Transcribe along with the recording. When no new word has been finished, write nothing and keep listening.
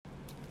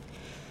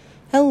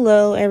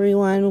Hello,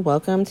 everyone.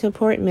 Welcome to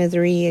Port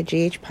Misery, a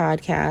GH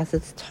podcast.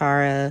 It's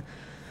Tara.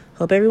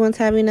 Hope everyone's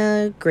having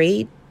a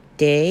great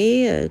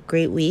day, a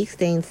great week,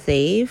 staying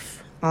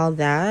safe, all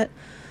that.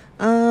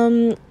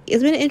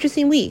 It's been an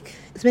interesting week.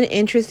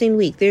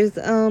 There's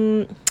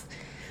really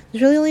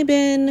only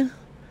been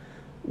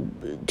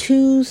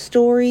 2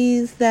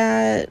 stories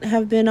that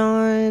have been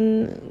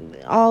on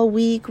all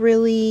week,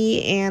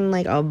 really, and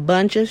like a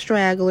bunch of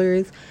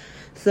stragglers.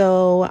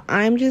 So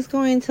I'm just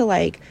going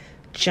to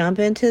jump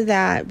into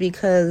that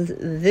because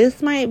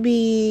this might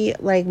be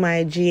like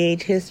my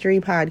GH history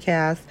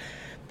podcast,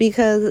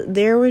 because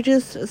there were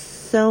just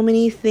so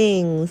many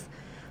things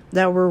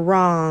that were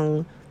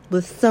wrong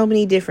with so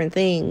many different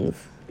things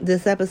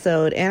this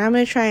episode, and I'm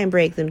going to try and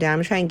break them down. I'm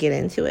going to try and get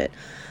into it.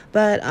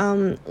 But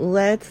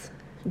let's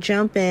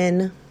jump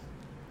in.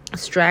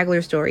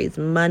 Straggler stories,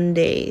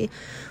 Monday.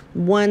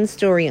 One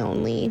story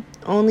only.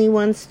 Only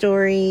one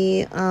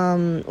story.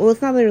 Well,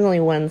 it's not that there's only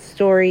one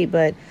story,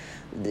 but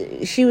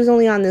she was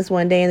only on this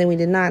one day, and then we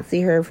did not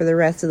see her for the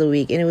rest of the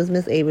week, and it was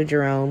Miss Ava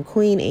Jerome,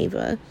 Queen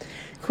Ava.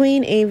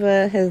 Queen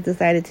Ava has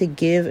decided to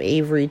give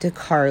Avery to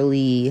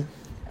Carly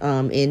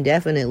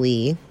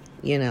indefinitely,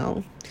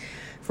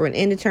 for an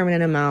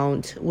indeterminate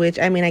amount, which,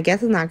 I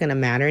guess is not going to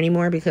matter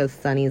anymore because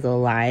Sonny's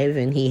alive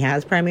and he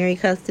has primary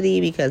custody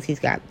because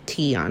he's got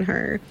T on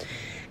her.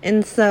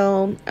 And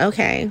so,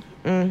 okay,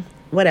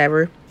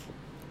 whatever.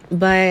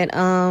 But,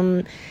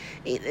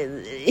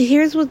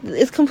 here's what,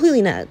 it's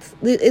completely nuts.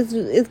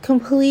 It's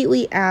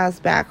completely ass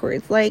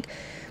backwards.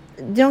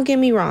 Don't get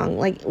me wrong.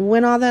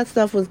 When all that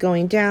stuff was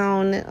going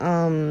down,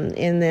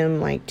 in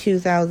them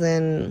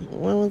 2000,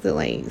 what was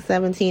it,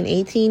 17,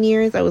 18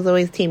 years, I was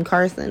always Team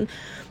Carson.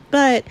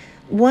 But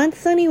once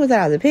Sonny was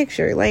out of the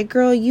picture,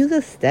 girl, you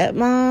the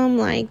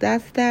stepmom,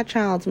 that's that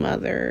child's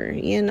mother,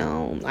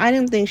 I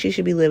didn't think she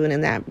should be living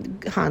in that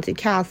haunted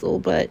castle,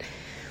 but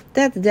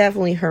that's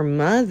definitely her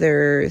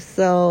mother.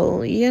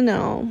 So,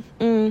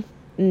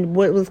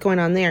 what was going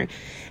on there.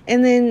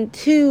 And then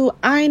 2,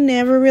 I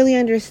never really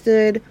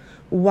understood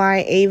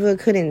why Ava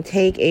couldn't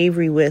take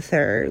Avery with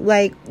her.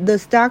 The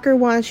stalker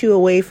wants you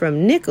away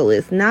from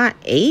Nicholas, not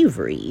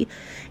Avery.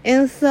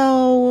 And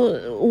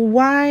so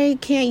why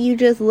can't you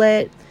just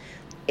let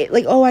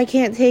I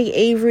can't take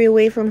Avery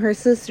away from her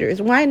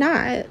sisters? Why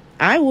not?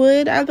 I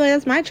would. I'd be like,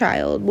 that's my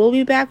child. We'll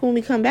be back when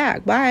we come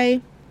back.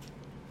 Bye.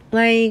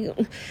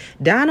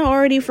 Donna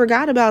already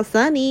forgot about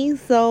Sonny,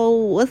 so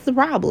what's the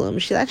problem?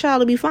 That child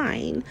will be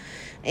fine.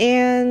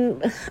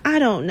 And I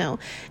don't know.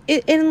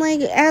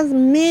 As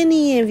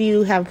many of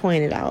you have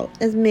pointed out,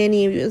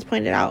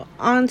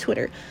 on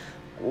Twitter,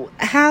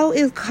 how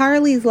is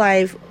Carly's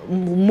life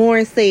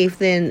more safe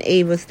than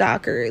Ava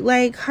Stalker?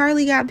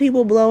 Carly got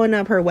people blowing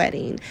up her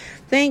wedding.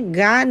 Thank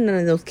God none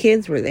of those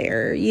kids were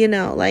there,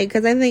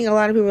 because I think a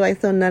lot of people are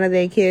so none of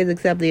their kids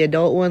except the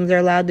adult ones are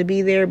allowed to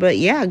be there. But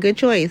yeah, good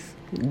choice.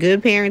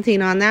 Good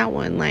parenting on that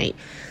one.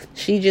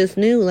 She just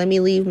knew, let me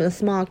leave my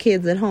small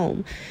kids at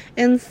home.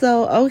 And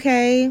so,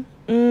 okay,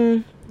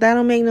 that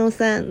don't make no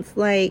sense.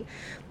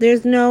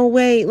 There's no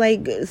way.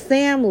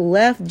 Sam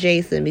left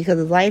Jason because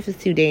his life is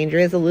too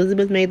dangerous.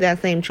 Elizabeth made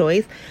that same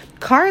choice.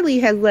 Carly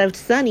has left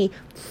Sonny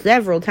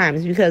several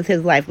times because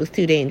his life was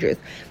too dangerous.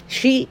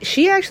 She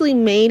actually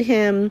made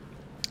him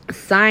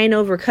sign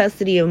over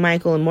custody of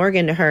Michael and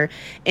Morgan to her,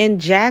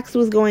 and Jax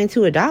was going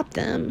to adopt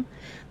them.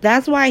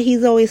 That's why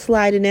he's always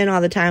sliding in all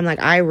the time,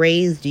 I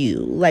raised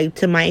you,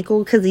 to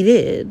Michael, because he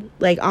did.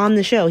 On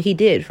the show, he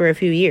did for a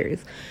few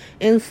years.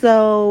 And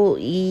so,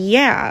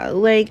 yeah,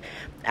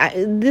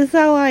 this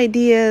whole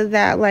idea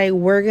that,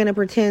 we're going to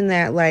pretend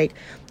that,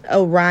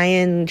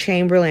 Orion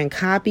Chamberlain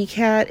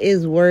copycat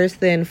is worse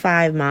than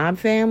 5 mob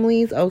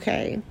families.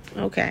 Okay.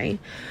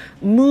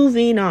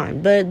 Moving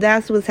on. But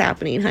that's what's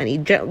happening, honey.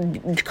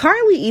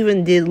 Carly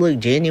even did look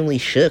genuinely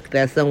shook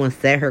that someone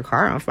set her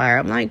car on fire.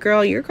 I'm like,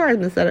 girl, your car's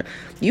been set up.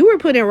 You were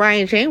put in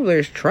Ryan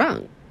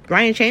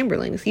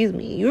Chamberlain, excuse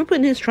me. You were put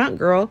in his trunk,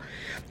 girl.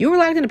 You were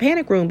locked in a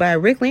panic room by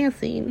Rick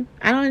Lansing.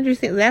 I don't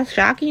understand. That's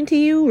shocking to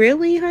you?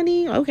 Really,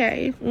 honey?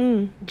 Okay.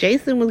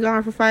 Jason was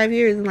gone for 5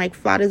 years and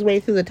fought his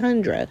way through the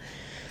tundra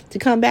to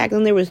come back,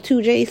 and there was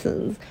 2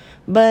 Jasons.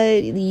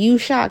 But you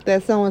shocked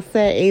that someone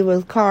set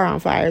Ava's car on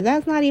fire.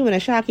 That's not even a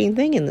shocking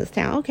thing in this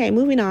town. Okay,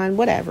 moving on,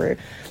 whatever.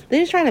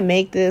 They're just trying to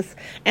make this.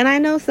 And I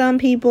know some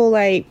people,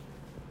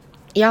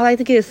 y'all like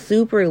to get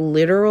super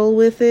literal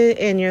with it.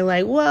 And you're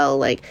like,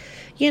 well,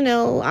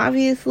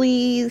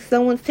 obviously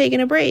someone's taking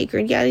a break or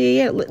yada,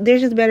 yada, yada.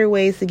 There's just better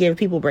ways to give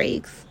people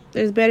breaks.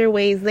 There's better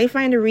ways. They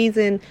find a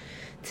reason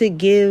to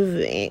give,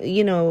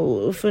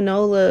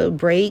 Finola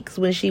breaks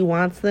when she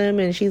wants them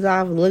and she's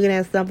off looking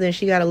at something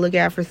she got to look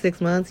at for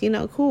 6 months,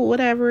 cool,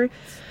 whatever.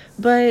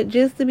 But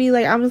just to be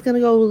I'm just going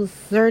to go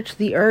search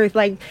the earth.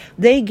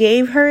 They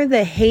gave her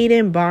the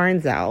Hayden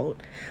Barnes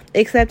out,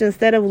 except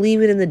instead of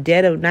leaving in the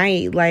dead of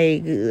night,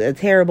 a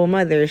terrible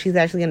mother, she's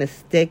actually going to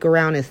stick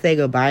around and say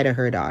goodbye to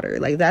her daughter.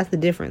 That's the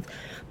difference.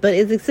 But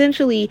it's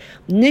essentially,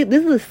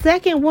 this is the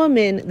second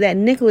woman that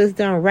Nicholas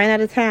done ran out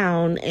of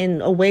town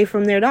and away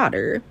from their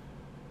daughter.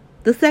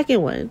 The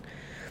second one.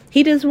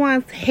 He just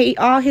wants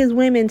all his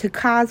women to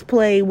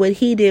cosplay what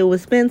he did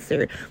with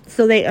Spencer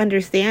so they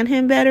understand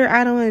him better.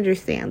 I don't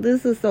understand.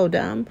 This is so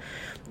dumb.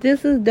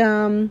 This is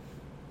dumb.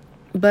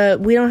 But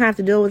we don't have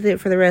to deal with it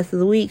for the rest of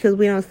the week because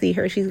we don't see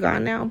her. She's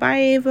gone now. Bye,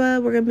 Ava.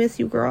 We're going to miss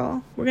you,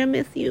 girl. We're going to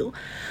miss you.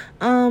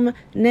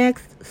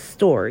 Next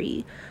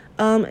story.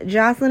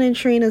 Jocelyn and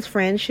Trina's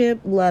friendship.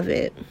 Love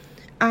it.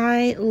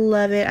 I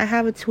love it. I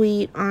have a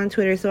tweet on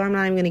Twitter, so I'm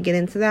not even going to get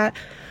into that.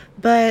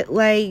 But,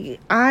 like,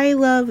 I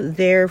love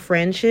their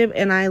friendship,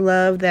 and I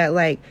love that,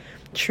 like,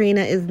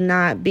 Trina is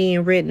not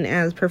being written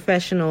as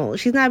professional.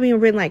 She's not being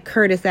written like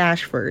Curtis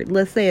Ashford.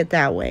 Let's say it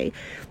that way.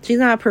 She's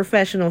not a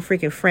professional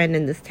freaking friend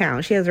in this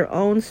town. She has her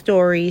own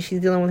story.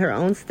 She's dealing with her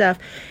own stuff.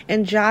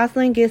 And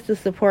Jocelyn gets to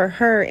support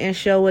her and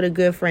show what a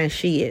good friend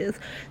she is.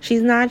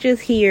 She's not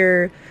just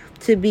here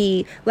to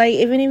be, like,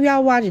 if any of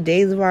y'all watch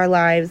Days of Our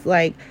Lives,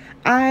 like,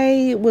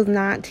 I was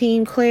not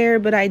Team Claire,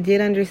 but I did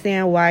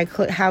understand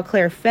how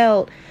Claire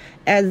felt,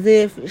 as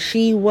if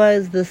she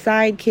was the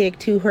sidekick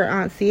to her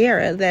Aunt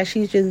Sierra, that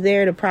she's just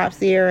there to prop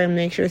Sierra and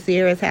make sure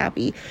Sierra's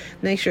happy,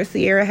 make sure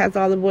Sierra has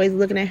all the boys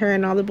looking at her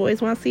and all the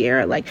boys want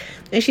Sierra. Like,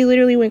 and she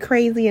literally went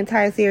crazy and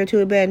tied Sierra to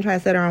a bed and tried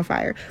to set her on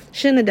fire.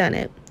 Shouldn't have done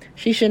it.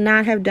 She should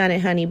not have done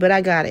it, honey, but I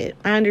got it.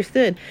 I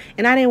understood.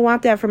 And I didn't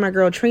want that for my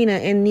girl Trina,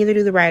 and neither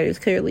do the writers,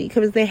 clearly,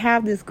 because they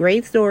have this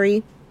great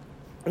story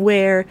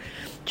where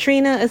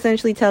Trina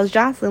essentially tells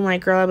Jocelyn,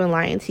 like, girl, I've been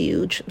lying to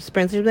you.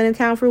 Spencer's been in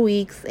town for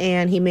weeks,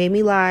 and he made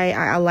me lie.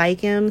 I like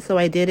him, so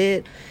I did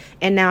it.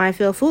 And now I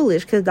feel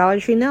foolish because Dollar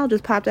Tree Nell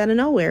just popped out of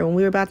nowhere when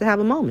we were about to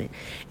have a moment.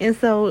 And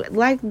so,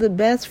 like the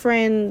best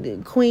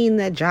friend queen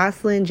that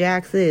Jocelyn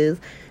Jax is,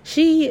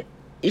 she's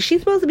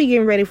supposed to be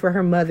getting ready for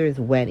her mother's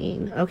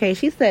wedding. Okay,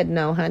 she said,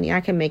 no, honey,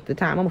 I can make the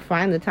time. I'm going to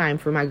find the time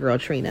for my girl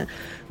Trina.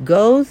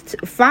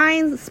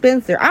 Finds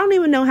Spencer. I don't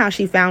even know how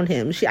she found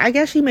him. I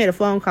guess she made a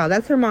phone call.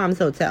 That's her mom's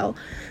hotel.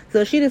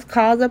 So she just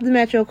calls up the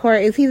Metro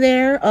Court. Is he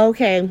there?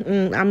 Okay,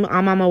 I'm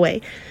on my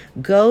way.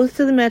 Goes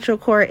to the Metro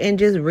Court and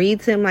just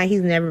reads him like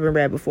he's never been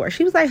read before.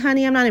 She was like,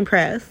 honey, I'm not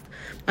impressed.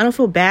 I don't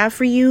feel bad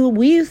for you.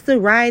 We used to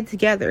ride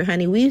together,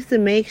 honey. We used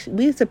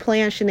to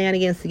plan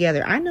shenanigans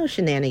together. I know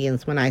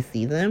shenanigans when I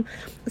see them,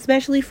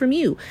 especially from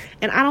you.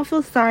 And I don't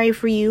feel sorry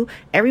for you.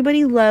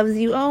 Everybody loves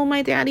you. Oh,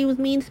 my daddy was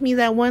mean to me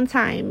that one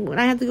time when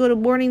I had to go to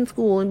boarding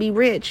school and be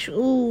rich.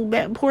 Ooh,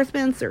 poor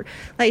Spencer.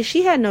 Like,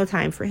 she had no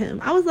time for him.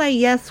 I was like,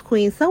 yes,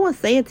 queen. Someone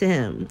say it to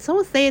him.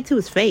 Someone say it to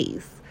his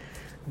face.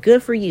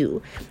 Good for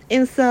you.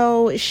 And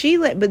so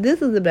but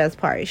this is the best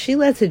part. She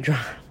lets it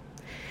drop.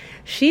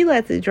 She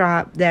lets it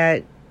drop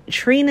that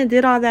Trina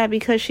did all that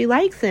because she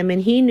likes him,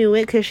 and he knew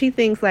it, because she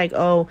thinks like,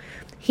 oh,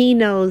 he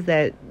knows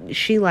that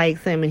she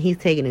likes him and he's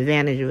taking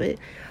advantage of it.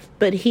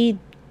 But he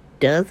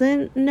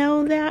doesn't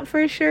know that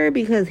for sure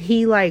because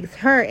he likes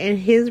her, and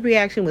his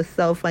reaction was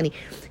so funny.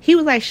 He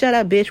was like, shut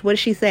up, bitch. What did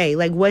she say?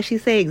 Like, what'd she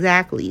say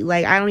exactly?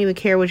 Like, I don't even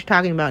care what you're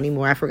talking about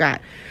anymore. I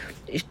forgot.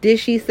 Did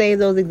she say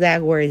those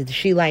exact words?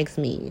 She likes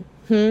me.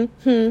 And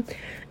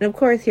of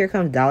course, here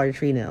comes Dollar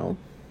Tree Nell.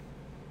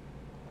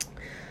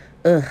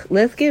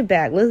 Let's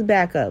back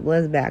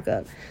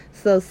up.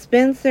 So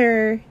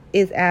Spencer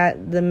is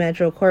at the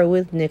Metro Court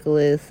with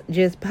Nicholas,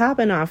 just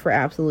popping off for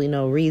absolutely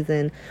no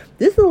reason.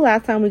 This is the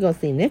last time we're gonna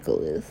see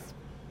Nicholas.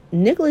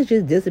 Nicholas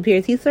just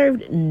disappears. He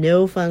served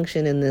no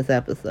function in this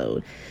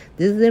episode.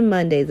 This is in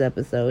Monday's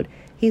episode.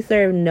 He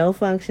served no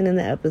function in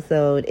the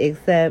episode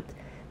except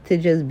to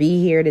just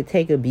be here to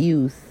take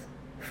abuse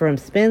from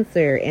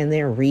Spencer and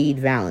then read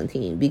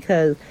Valentine,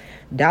 because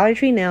Dollar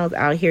Tree Nell's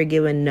out here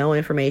giving no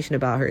information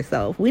about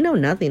herself. We know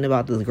nothing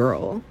about this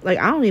girl. Like,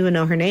 I don't even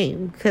know her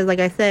name. Because, like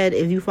I said,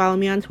 if you follow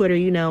me on Twitter,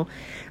 you know,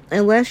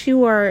 unless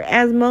you are,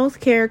 as most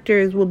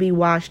characters will be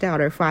washed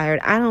out or fired,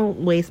 I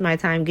don't waste my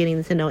time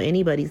getting to know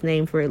anybody's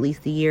name for at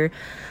least a year.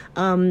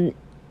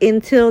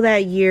 Until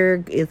that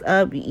year is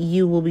up,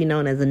 you will be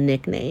known as a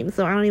nickname.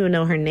 So I don't even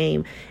know her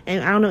name.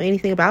 And I don't know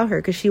anything about her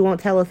because she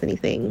won't tell us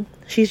anything.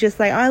 She's just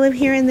like, oh, I live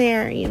here and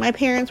there. You know, my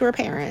parents were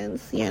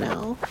parents, you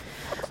know.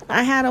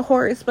 I had a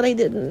horse, but I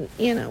didn't,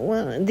 you know.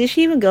 Well, did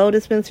she even go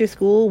to Spencer's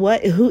school?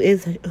 Who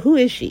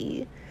is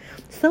she?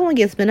 Someone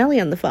get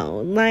Spinelli on the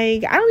phone.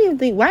 Like, I don't even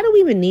think, why do we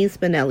even need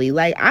Spinelli?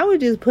 Like, I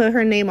would just put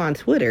her name on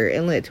Twitter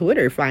and let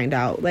Twitter find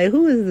out. Like,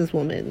 who is this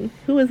woman?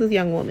 Who is this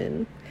young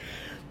woman?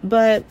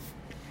 But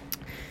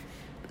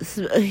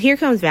here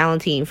comes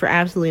Valentine for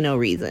absolutely no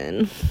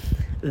reason.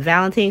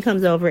 Valentine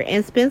comes over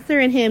and Spencer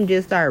and him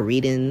just start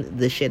reading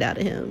the shit out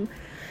of him.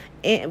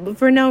 And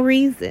for no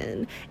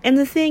reason. And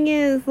the thing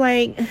is,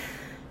 like,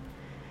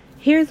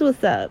 here's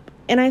what's up.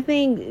 And I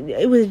think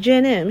it was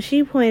Jen M.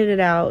 She pointed it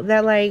out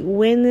that, like,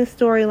 when this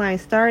storyline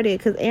started,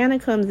 because Anna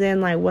comes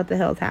in like, what the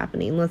hell's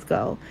happening? Let's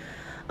go.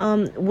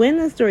 When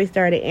the story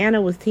started,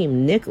 Anna was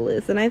team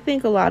Nicholas. And I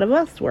think a lot of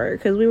us were,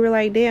 because we were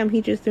like, damn,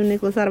 he just threw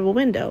Nicholas out of a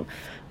window.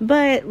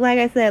 But like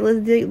I said,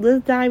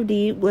 let's dive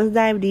deep.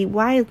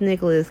 Why is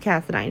Nicholas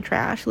Cassadine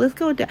trash? Let's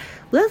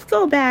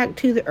go back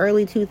to the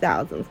early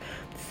 2000s.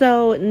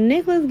 So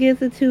Nicholas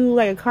gets into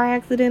like a car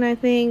accident, I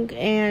think,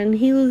 and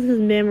he loses his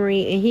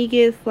memory, and he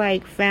gets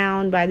like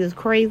found by this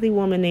crazy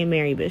woman named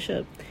Mary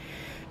Bishop.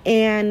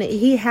 And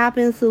he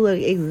happens to look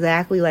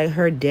exactly like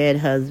her dead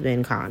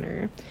husband,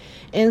 Connor.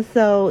 And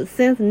so,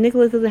 since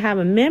Nicholas doesn't have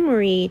a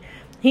memory,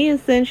 she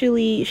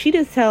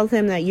just tells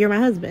him that you're my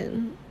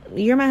husband.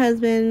 You're my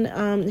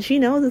husband. She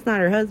knows it's not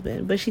her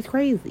husband, but she's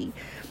crazy.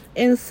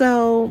 And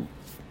so,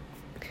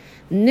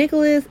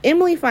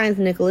 Emily finds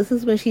Nicholas. This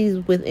is when she's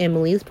with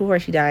Emily. It's before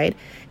she died.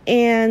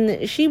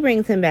 And she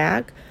brings him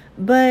back.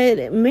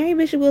 But Mary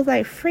Bishop was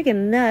like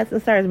freaking nuts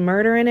and starts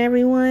murdering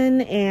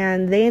everyone.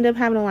 And they end up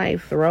having to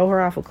like throw her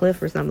off a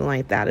cliff or something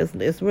like that.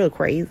 It's real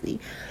crazy.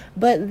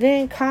 But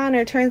then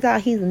Connor, turns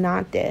out he's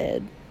not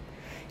dead.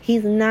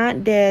 He's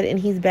not dead, and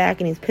he's back,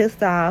 and he's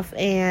pissed off,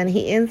 and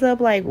he ends up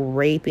like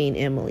raping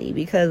Emily,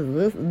 because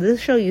this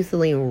show used to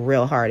lean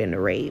real hard into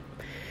rape.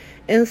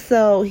 And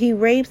so he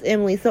rapes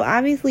Emily. So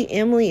obviously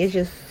Emily is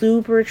just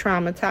super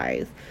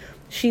traumatized.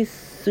 She's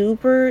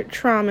super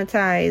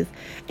traumatized,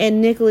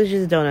 and Nicholas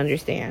just don't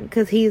understand,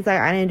 because he's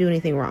like, I didn't do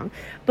anything wrong.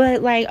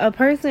 But like, a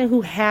person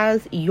who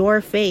has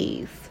your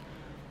face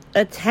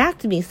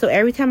attacked me, so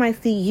every time I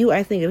see you,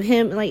 I think of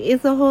him. Like,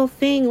 it's a whole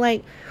thing.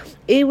 Like,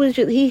 it was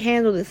just, he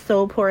handled it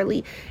so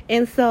poorly.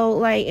 And so,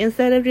 like,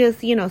 instead of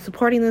just,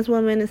 supporting this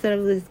woman, instead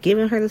of just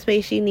giving her the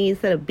space she needs,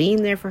 instead of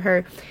being there for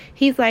her,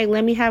 he's like,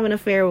 let me have an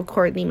affair with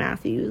Courtney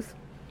Matthews.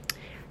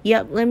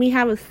 Yep, let me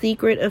have a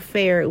secret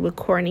affair with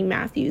Courtney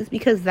Matthews,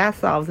 because that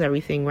solves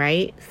everything,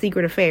 right?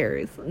 Secret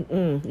affairs.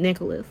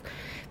 Nicholas.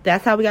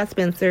 That's how we got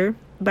Spencer,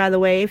 by the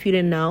way, if you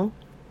didn't know.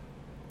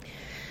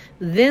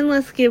 Then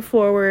let's skip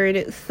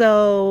forward.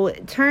 So,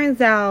 it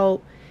turns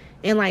out,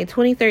 in like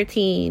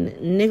 2013,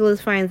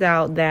 Nicholas finds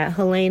out that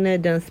Helena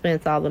done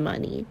spent all the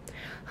money.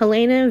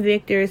 Helena and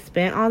Victor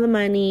spent all the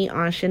money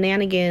on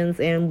shenanigans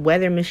and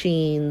weather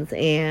machines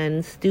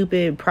and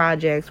stupid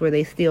projects where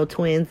they steal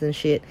twins and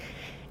shit.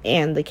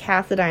 And the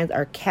Cassadines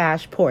are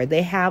cash poor.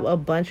 They have a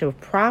bunch of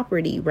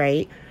property,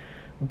 right?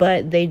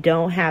 But they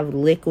don't have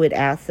liquid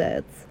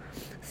assets.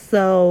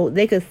 So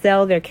they could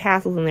sell their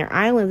castles and their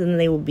islands and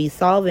they would be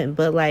solvent.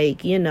 But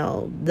like,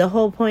 the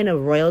whole point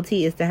of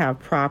royalty is to have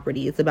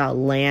property. It's about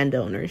land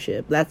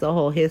ownership. That's a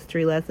whole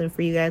history lesson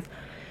for you guys.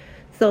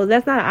 So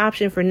that's not an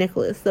option for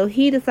Nicholas. So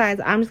he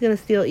decides, I'm just going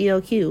to steal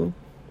ELQ.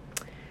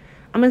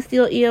 I'm going to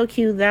steal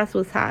ELQ. That's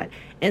what's hot.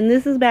 And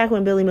this is back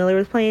when Billy Miller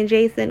was playing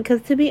Jason.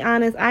 Because to be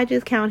honest, I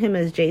just count him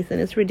as Jason.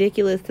 It's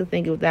ridiculous to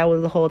think that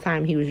was the whole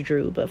time he was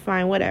Drew. But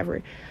fine,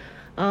 whatever.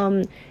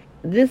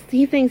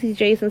 He thinks he's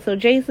Jason. So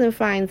Jason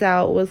finds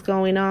out what's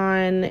going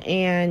on.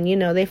 And,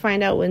 they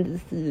find out when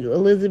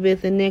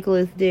Elizabeth and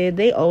Nicholas did.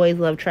 They always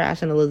love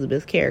trashing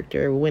Elizabeth's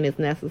character when it's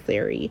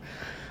necessary.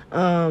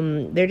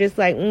 They're just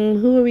like,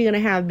 who are we gonna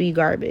have be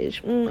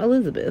garbage?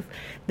 Elizabeth.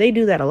 They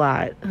do that a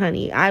lot,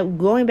 honey.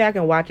 Going back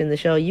and watching the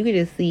show, you could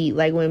just see,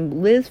 like,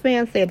 when Liz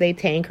fans say they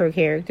tank her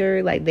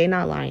character, like, they're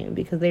not lying,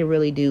 because they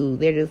really do.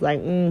 They're just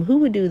like, who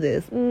would do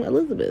this?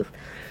 Elizabeth.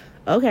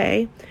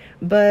 Okay.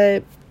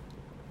 But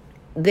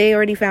Sam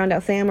already found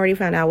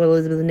out what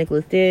Elizabeth and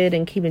Nicholas did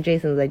and keeping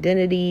Jason's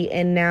identity,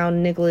 and now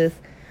Nicholas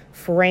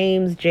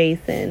frames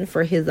Jason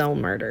for his own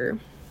murder.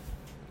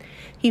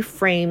 He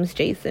frames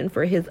Jason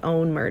for his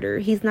own murder.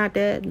 He's not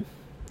dead.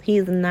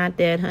 He's not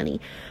dead,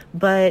 honey.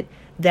 But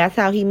that's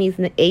how he meets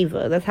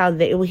Ava. That's how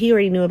he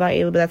already knew about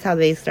Ava, but that's how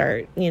they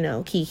start,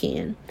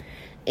 kikiing.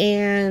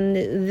 And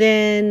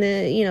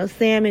then,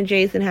 Sam and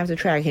Jason have to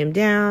track him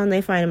down.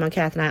 They find him on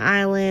Catherine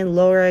Island.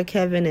 Laura,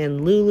 Kevin,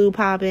 and Lulu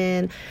pop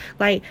in.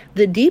 Like,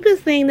 the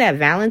deepest thing that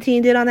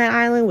Valentine did on that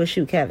island was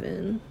shoot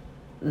Kevin.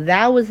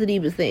 That was the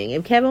deepest thing.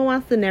 If Kevin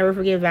wants to never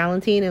forgive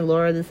Valentine and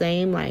Laura the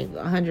same, like,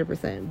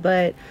 100%.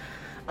 But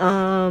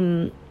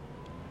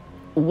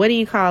what do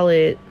you call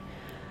it?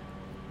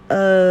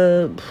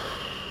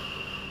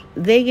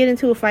 They get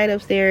into a fight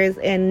upstairs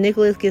and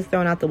Nicholas gets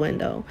thrown out the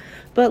window.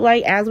 But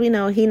like, as we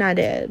know, he's not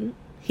dead.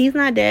 He's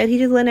not dead. He's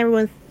just letting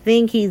everyone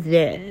think he's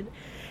dead.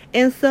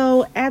 And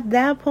so at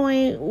that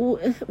point,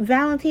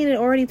 Valentine had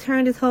already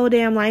turned his whole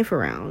damn life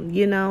around,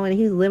 and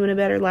he's living a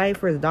better life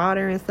for his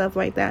daughter and stuff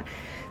like that.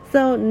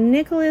 So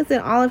Nicholas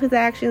and all of his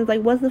actions,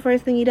 like, what's the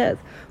first thing he does?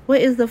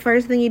 What is the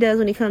first thing he does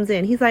when he comes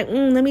in? He's like,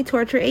 let me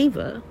torture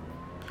Ava.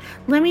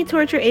 Let me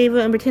torture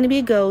Ava and pretend to be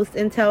a ghost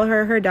and tell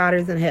her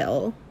daughter's in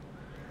hell.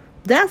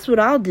 That's what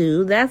I'll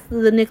do. That's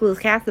the Nicholas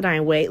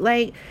Cassadine way.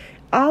 Like,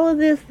 all of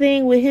this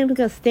thing with him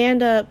gonna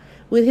stand up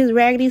with his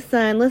raggedy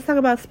son. Let's talk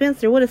about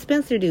Spencer. What does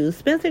Spencer do?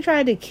 Spencer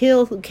tried to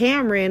kill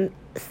Cameron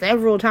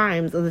several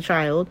times as a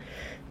child.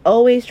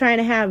 Always trying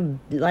to have,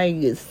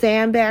 like,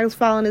 sandbags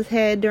fall on his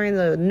head during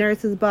the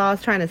nurse's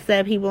balls, trying to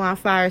set people on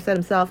fire, set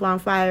himself on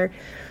fire.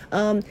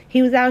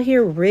 He was out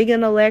here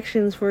rigging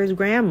elections for his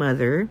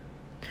grandmother.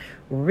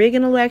 Before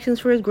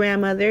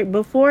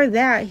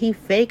that, he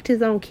faked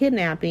his own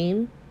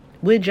kidnapping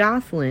with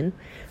Jocelyn.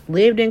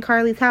 Lived in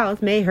Carly's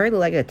house, made her look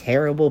like a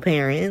terrible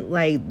parent.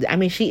 Like, I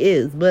mean, she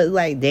is, but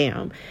like,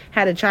 damn.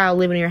 Had a child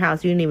living in your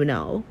house you didn't even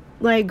know.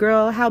 Like,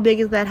 girl, how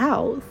big is that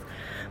house?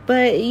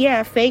 But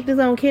yeah, faked his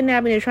own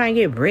kidnapping to try and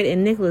get Britt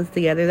and Nicholas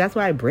together. That's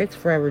why Britt's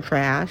forever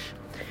trash.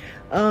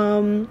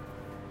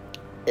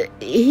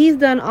 He's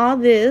done all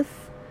this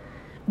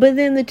But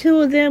then the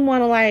two of them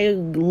want to like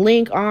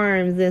link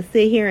arms and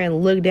sit here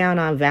and look down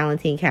on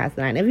Valentine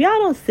Cassadine. If y'all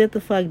don't sit the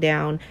fuck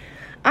down,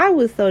 I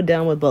was so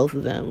done with both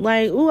of them.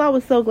 Like, ooh, I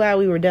was so glad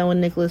we were done with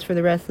Nicholas for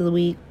the rest of the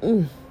week.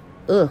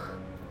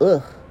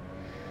 Ugh.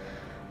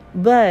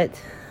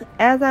 But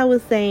as I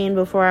was saying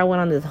before I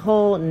went on this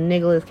whole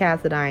Nicholas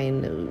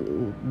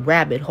Cassadine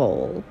rabbit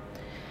hole,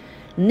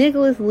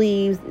 Nicholas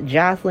leaves,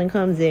 Jocelyn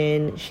comes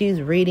in,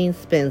 she's reading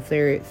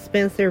Spencer.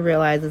 Spencer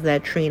realizes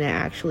that Trina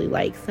actually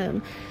likes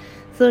him.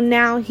 So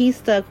now he's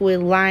stuck with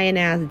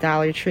lion-ass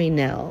Dollar Tree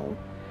Nell,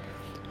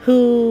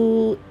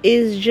 who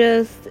is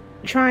just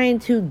trying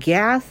to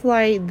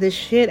gaslight the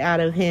shit out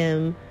of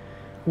him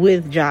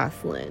with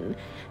Jocelyn.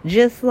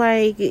 Just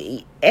like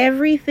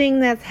everything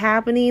that's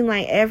happening,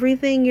 like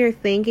everything you're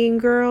thinking,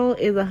 girl,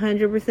 is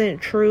 100%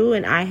 true,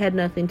 and I had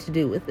nothing to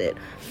do with it.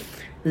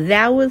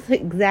 That was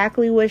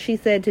exactly what she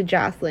said to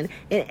Jocelyn.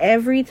 And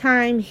every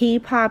time he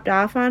popped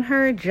off on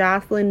her,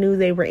 Jocelyn knew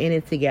they were in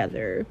it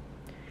together.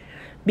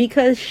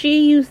 Because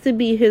she used to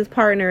be his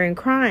partner in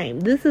crime.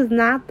 This is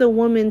not the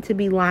woman to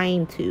be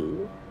lying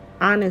to.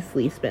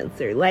 Honestly,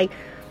 Spencer. Like,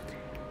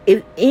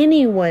 if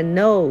anyone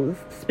knows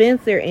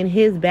Spencer and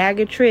his bag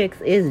of tricks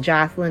is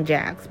Jocelyn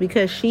Jacks.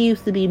 Because she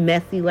used to be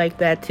messy like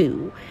that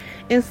too.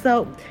 And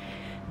so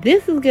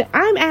this is good.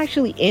 I'm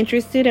actually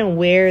interested in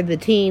where the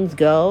teens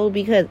go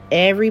because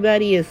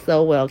everybody is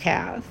so well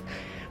cast.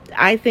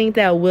 I think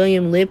that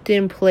William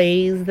Lipton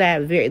plays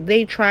that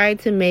they tried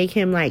to make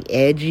him like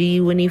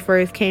edgy when he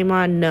first came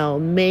on. No,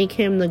 make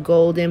him the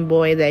golden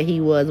boy that he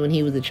was when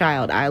he was a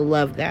child. I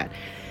love that.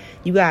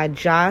 You got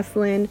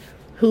Jocelyn,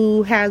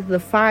 who has the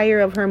fire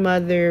of her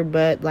mother,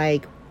 but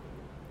like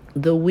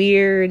the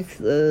weird,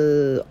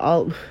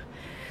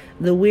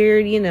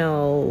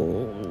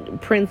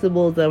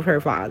 principles of her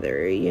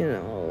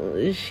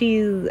father.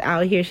 She's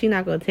out here. She's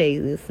not going to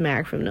take this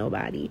smack from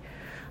nobody.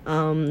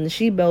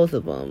 She both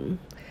of them.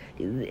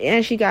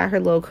 And she got her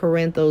little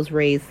Corinthos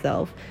raised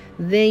self.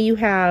 Then you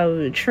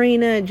have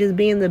Trina just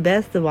being the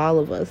best of all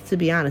of us, to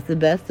be honest. The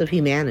best of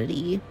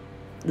humanity.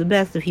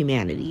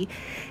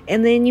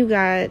 And then you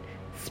got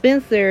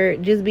Spencer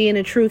just being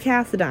a true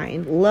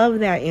Cassadine. Love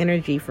that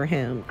energy for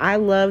him. I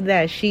love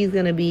that she's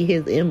going to be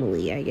his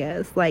Emily, I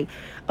guess. Like,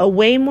 a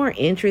way more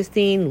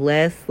interesting,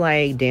 less,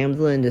 like,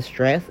 damsel in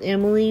distress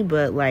Emily.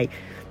 But, like,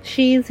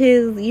 she's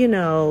his,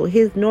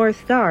 his North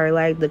Star.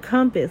 Like, the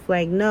compass.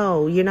 Like,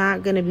 no, you're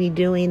not going to be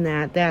doing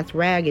that. That's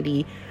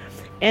raggedy.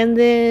 And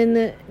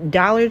then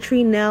Dollar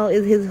Tree Nell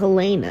is his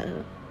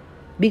Helena.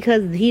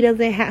 Because he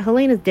doesn't have...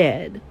 Helena's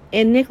dead.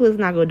 And Nicholas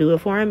not going to do it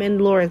for him.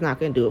 And Laura's not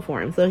going to do it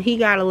for him. So he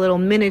got a little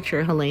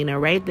miniature Helena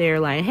right there.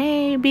 Like,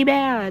 hey, be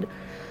bad.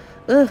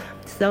 Ugh,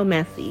 so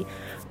messy.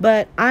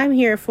 But I'm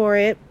here for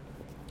it.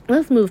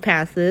 Let's move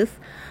past this.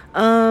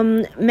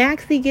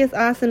 Maxie gets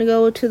Austin to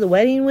go to the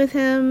wedding with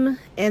him.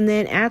 And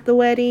then at the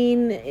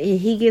wedding,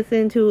 he gets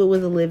into it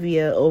with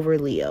Olivia over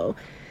Leo.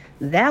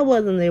 That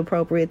wasn't the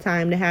appropriate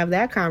time to have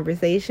that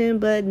conversation.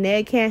 But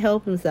Ned can't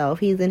help himself.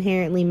 He's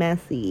inherently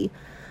messy.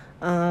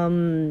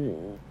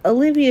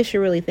 Olivia should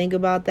really think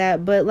about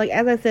that, but like,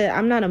 as I said,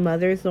 I'm not a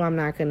mother, so I'm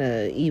not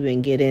gonna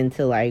even get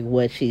into like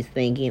what she's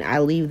thinking. I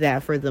leave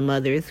that for the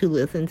mothers who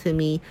listen to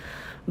me.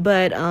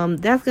 But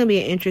that's gonna be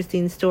an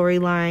interesting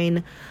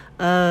storyline.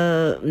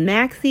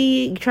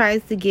 Maxie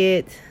tries to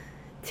get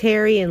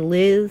Terry and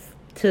Liz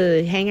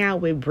to hang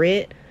out with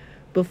Britt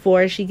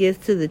before she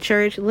gets to the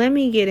church. Let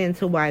me get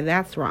into why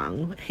that's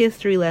wrong.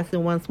 History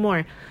lesson once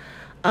more.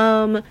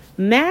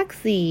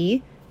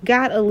 Maxie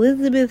got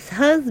Elizabeth's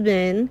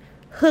husband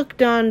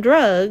hooked on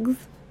drugs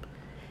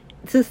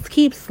to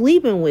keep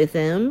sleeping with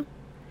him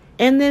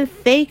and then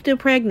faked a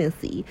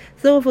pregnancy.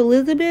 So if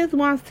Elizabeth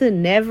wants to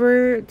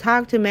never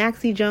talk to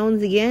Maxie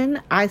Jones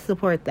again, I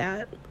support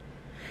that.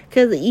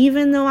 Because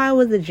even though I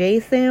was a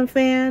J-Sam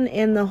fan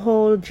and the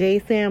whole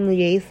J-Sam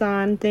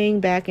liaison thing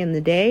back in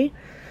the day,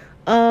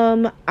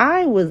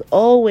 I was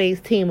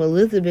always Team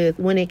Elizabeth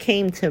when it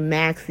came to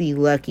Maxie,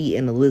 Lucky,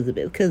 and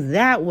Elizabeth. Because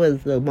that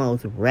was the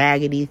most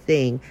raggedy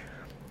thing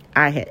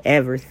I had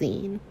ever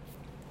seen.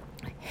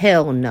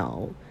 Hell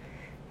no.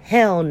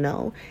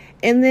 And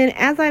then,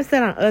 as I've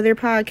said on other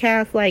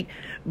podcasts, like,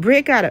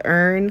 Britt gotta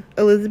earn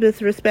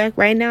Elizabeth's respect.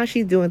 Right now,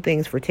 she's doing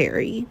things for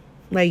Terry.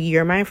 Like,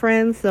 you're my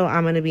friend, so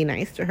I'm gonna be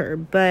nice to her.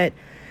 But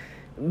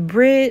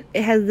Britt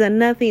has done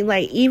nothing.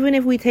 Like, even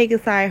if we take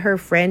aside her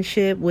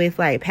friendship with,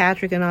 like,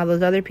 Patrick and all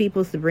those other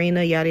people,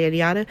 Sabrina, yada, yada,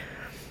 yada,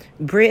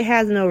 Britt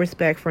has no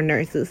respect for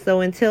nurses.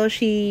 So until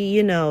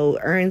she,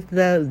 earns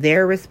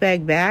their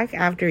respect back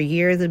after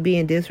years of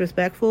being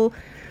disrespectful,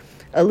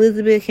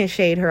 Elizabeth can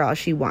shade her all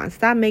she wants.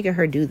 Stop making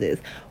her do this.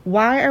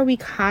 Why are we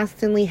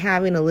constantly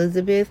having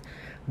Elizabeth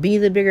be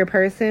the bigger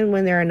person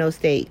when there are no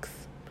stakes?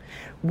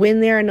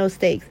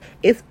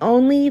 It's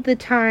only the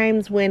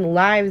times when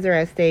lives are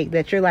at stake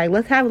that you're like,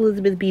 let's have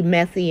Elizabeth be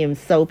messy and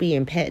soapy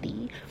and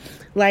petty.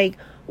 Like,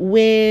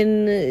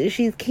 when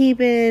she's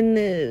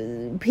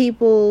keeping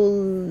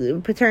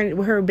people's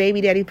her baby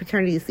daddy's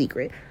paternity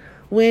secret.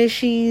 When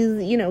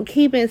she's,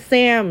 keeping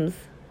Sam's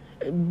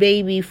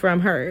baby from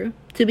her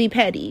to be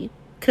petty.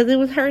 because it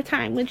was her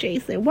time with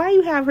Jason. Why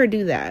you have her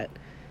do that?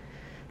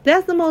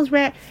 That's the most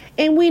rat.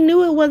 And we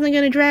knew it wasn't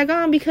going to drag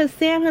on because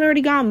Sam had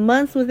already gone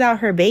months without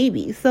her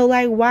baby. So,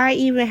 like, why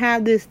even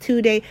have this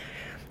 2-day?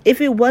 If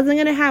it wasn't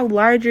going to have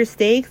larger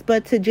stakes,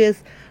 but to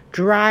just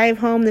drive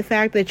home the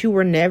fact that you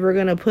were never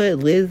going to put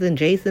Liz and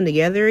Jason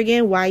together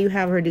again, why you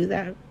have her do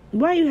that?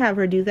 Why you have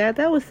her do that?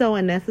 That was so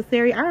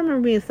unnecessary. I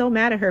remember being so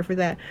mad at her for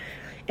that.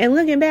 And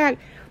looking back,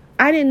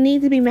 I didn't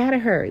need to be mad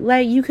at her.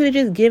 Like, you could have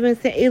just given...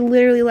 It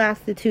literally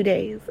lasted 2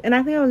 days. And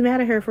I think I was mad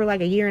at her for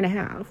like a year and a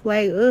half.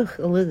 Like, ugh,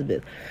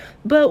 Elizabeth.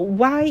 But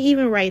why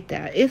even write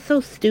that? It's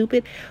so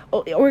stupid.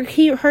 Or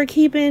her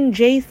keeping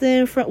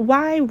Jason from...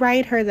 Why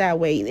write her that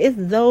way? It's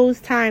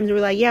those times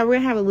where like, yeah, we're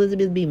going to have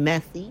Elizabeth be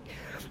messy.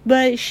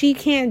 But she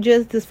can't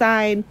just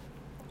decide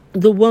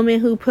the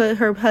woman who put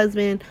her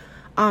husband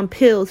on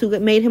pills, who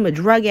made him a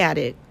drug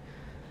addict,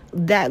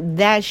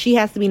 that she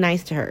has to be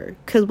nice to her.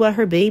 Because what,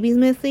 her baby's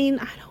missing?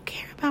 I don't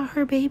care about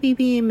her baby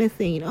being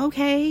missing.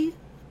 Okay?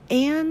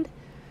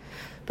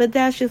 But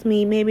that's just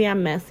me. Maybe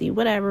I'm messy.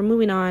 Whatever.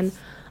 Moving on.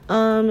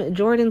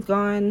 Jordan's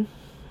gone.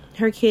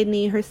 Her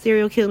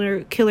serial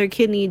killer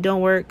kidney don't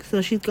work.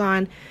 So she's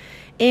gone.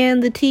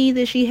 And the tea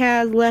that she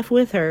has left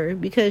with her,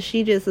 because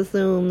she just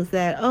assumes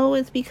that, oh,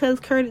 it's because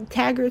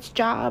Taggart's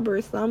job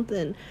or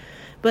something.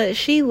 But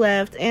she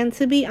left, and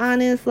to be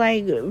honest,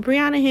 like,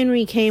 Brianna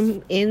Henry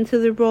came into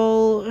the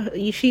role.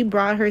 She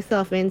brought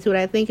herself into it.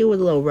 I think it was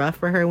a little rough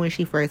for her when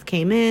she first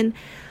came in.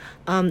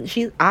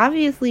 She's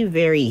obviously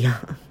very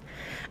young.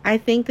 I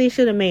think they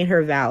should have made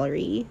her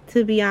Valerie,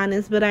 to be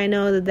honest, but I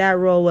know that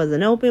role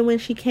wasn't open when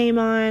she came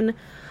on.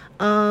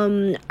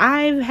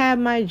 I've had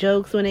my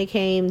jokes when it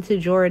came to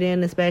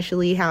Jordan,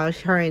 especially how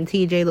her and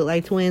TJ look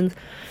like twins.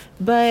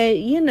 But,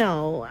 you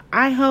know,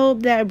 I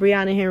hope that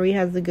Brianna Henry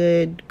has a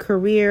good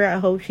career. I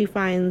hope she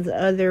finds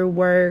other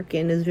work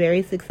and is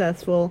very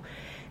successful.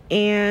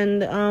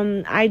 And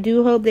I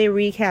do hope they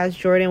recast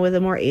Jordan with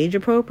a more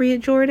age-appropriate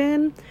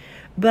Jordan.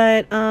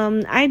 But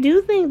I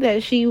do think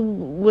that she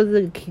was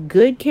a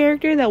good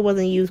character that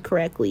wasn't used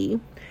correctly.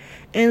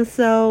 And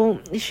so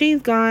she's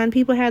gone.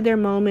 People had their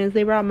moments.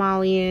 They brought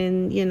Molly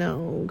in, you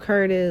know,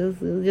 Curtis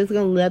is just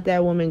going to let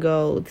that woman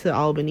go to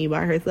Albany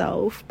by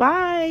herself.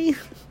 Bye.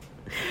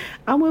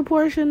 I'm with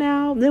Portia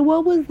now. Then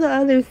what was the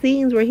other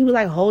scenes where he was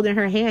like holding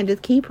her hand?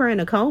 Just keep her in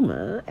a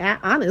coma.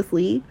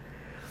 Honestly,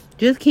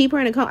 just keep her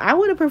in a coma. I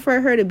would have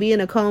preferred her to be in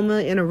a coma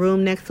in a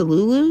room next to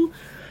Lulu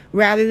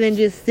rather than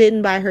just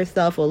sitting by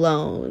herself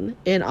alone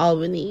in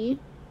Albany.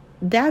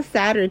 That's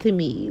sadder to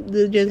me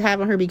than just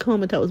having her be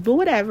comatose. But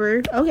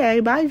whatever.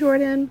 Okay, bye,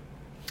 Jordan.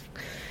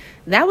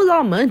 That was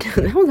on Monday.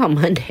 That was on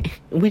Monday.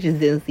 We just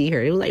didn't see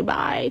her. It was like,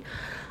 bye.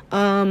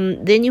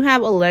 Then you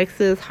have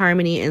Alexis,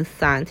 Harmony, and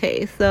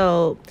Sante.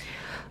 So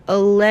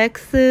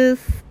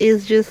Alexis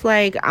is just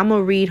like, I'm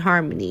gonna read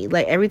Harmony.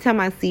 Like, every time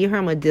I see her,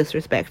 I'm gonna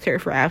disrespect her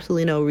for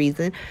absolutely no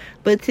reason.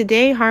 But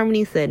today,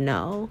 Harmony said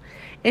no.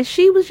 And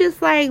she was just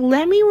like,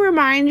 let me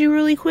remind you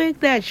really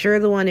quick that you're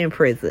the one in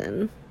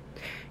prison.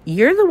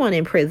 You're the one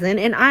in prison,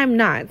 and I'm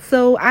not.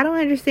 So I don't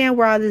understand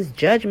where all this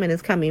judgment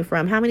is coming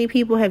from. How many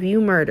people have you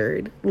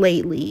murdered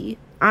lately?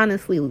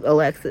 Honestly,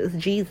 Alexis,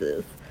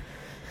 Jesus.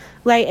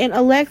 Like, and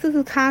Alexis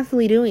is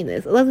constantly doing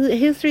this.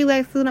 History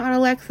lesson on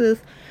Alexis.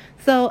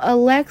 So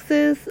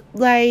Alexis,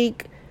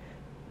 like,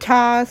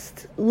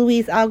 tossed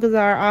Luis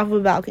Alcazar off of a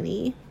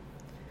balcony.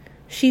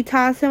 She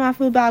tossed him off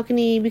of a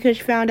balcony because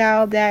she found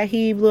out that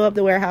he blew up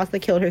the warehouse that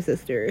killed her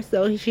sister.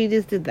 So she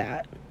just did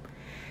that.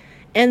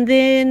 And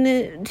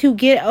then to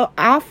get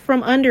off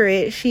from under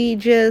it, she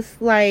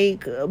just,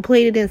 like,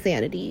 pleaded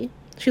insanity.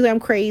 She's like, I'm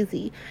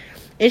crazy.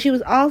 And she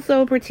was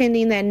also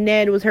pretending that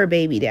Ned was her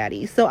baby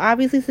daddy. So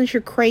obviously, since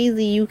you're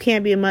crazy, you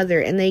can't be a mother.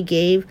 And they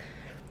gave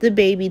the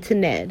baby to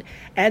Ned.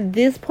 At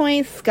this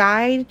point,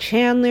 Sky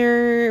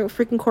Chandler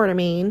freaking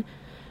Quartermain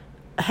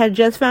had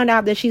just found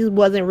out that she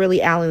wasn't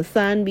really Alan's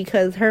son,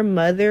 because her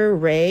mother,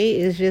 Ray,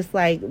 is just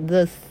like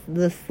the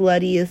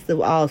sluttiest of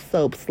all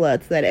soap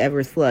sluts that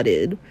ever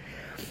slutted.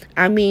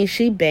 I mean,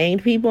 she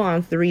banged people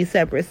on 3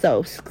 separate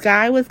soaps.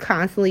 Sky was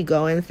constantly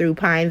going through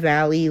Pine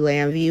Valley,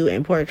 Lambview,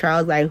 and Port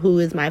Charles like, who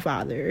is my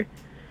father?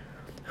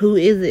 Who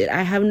is it?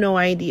 I have no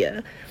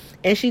idea.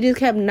 And she just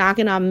kept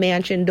knocking on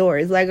mansion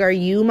doors. Like, are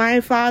you my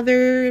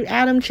father,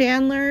 Adam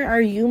Chandler?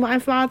 Are you my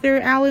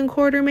father, Alan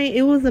Quartermain?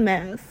 It was a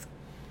mess.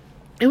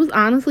 It was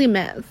honestly a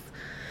mess.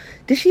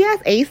 Did she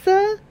ask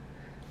Asa?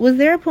 Was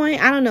there a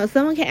point? I don't know.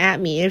 Someone can at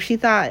me if she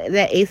thought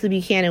that Asa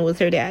Buchanan was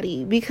her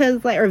daddy.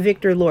 Because, like, or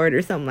Victor Lord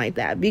or something like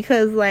that.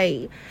 Because,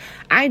 like,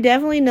 I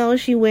definitely know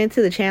she went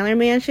to the Chandler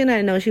mansion.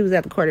 I know she was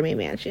at the Quartermain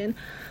mansion.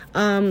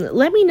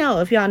 Let me know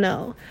if y'all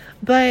know.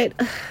 But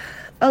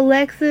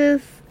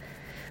Alexis,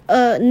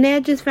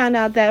 Ned just found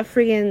out that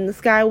friggin'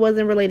 Sky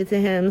wasn't related to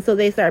him. So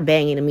they start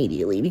banging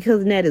immediately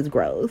because Ned is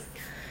gross.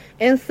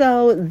 And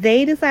so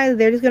they decided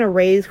they're just going to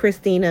raise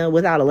Christina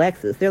without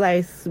Alexis. They're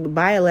like,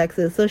 bye,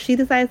 Alexis. So she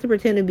decides to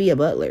pretend to be a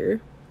butler.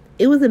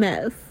 It was a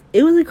mess.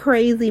 It was a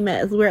crazy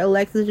mess where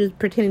Alexis just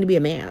pretending to be a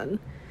man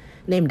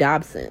named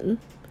Dobson.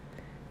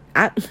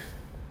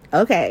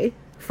 Okay,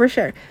 for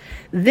sure.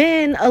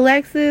 Then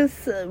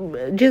Alexis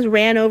just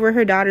ran over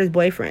her daughter's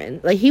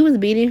boyfriend. Like, he was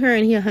beating her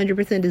and he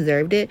 100%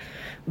 deserved it.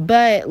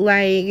 But,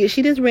 like,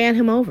 she just ran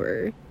him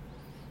over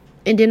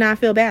and did not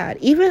feel bad.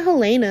 Even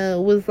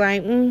Helena was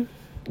like,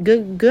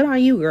 good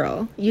on you,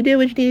 girl. You did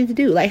what you needed to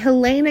do. Like,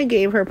 Helena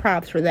gave her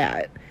props for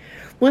that.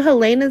 When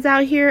Helena's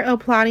out here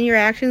applauding your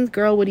actions,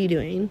 girl, what are you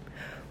doing?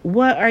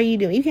 What are you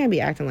doing? You can't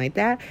be acting like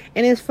that.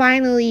 And it's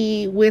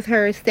finally with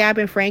her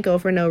stabbing Franco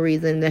for no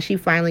reason that she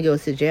finally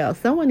goes to jail.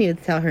 Someone needed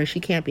to tell her she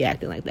can't be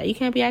acting like that. You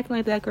can't be acting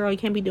like that, girl. You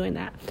can't be doing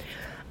that.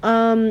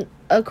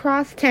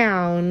 Across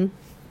town,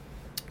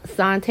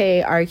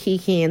 Sante are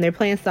kikiing. They're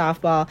playing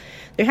softball.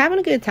 They're having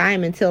a good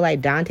time until,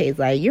 like, Dante's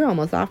like, you're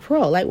almost off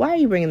parole. Like, why are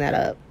you bringing that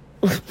up?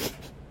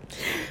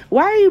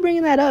 Why are you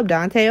bringing that up,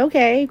 Dante?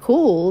 Okay,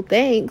 cool.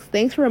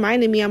 Thanks for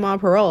reminding me I'm on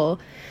parole.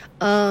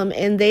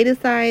 And they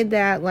decide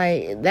that,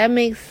 like, that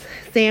makes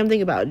Sam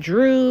think about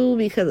Drew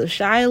because of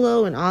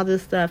Shiloh and all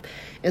this stuff.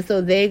 And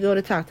so they go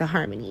to talk to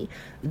Harmony.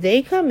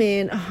 They come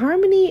in.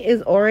 Harmony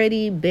is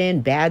already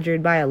been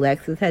badgered by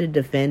Alexis, had to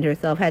defend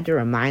herself, had to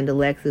remind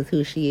Alexis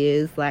who she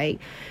is. Like,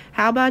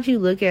 how about you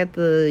look at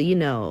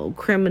the,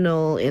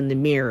 criminal in the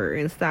mirror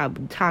and stop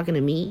talking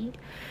to me?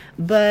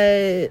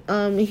 But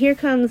here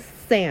comes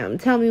Sam.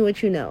 Tell me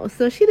what you know.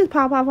 So she just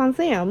pop off on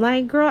Sam.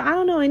 Like, girl, I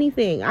don't know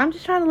anything. I'm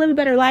just trying to live a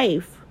better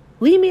life.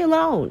 Leave me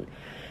alone.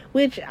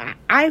 Which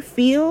I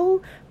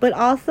feel, but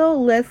also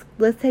let's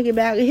take it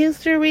back.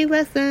 History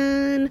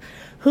lesson.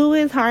 Who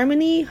is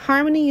Harmony?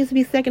 Harmony used to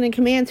be second in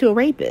command to a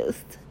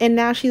rapist. And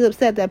now she's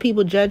upset that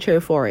people judge her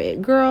for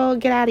it. Girl,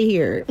 get out of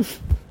here.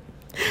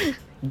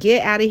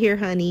 Get out of here,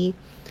 honey.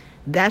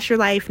 That's your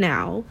life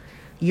now.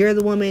 You're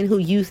the woman who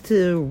used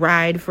to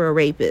ride for a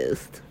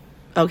rapist.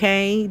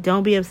 Okay?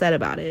 Don't be upset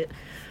about it.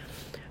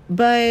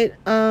 But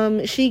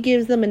she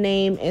gives them a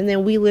name, and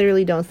then we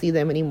literally don't see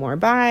them anymore.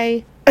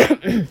 Bye.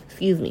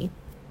 Excuse me.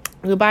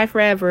 Goodbye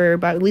forever,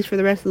 but at least for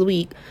the rest of the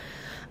week.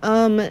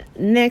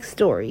 Next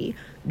story.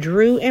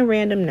 Drew and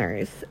Random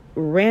Nurse.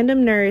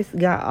 Random Nurse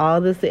got all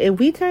this. If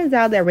we turns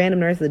out that Random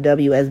Nurse is a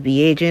WSB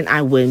agent,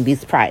 I wouldn't be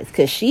surprised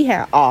because she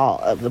had all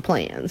of the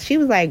plans. She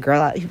was like,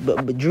 girl,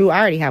 but Drew, I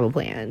already have a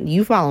plan.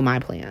 You follow my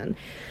plan.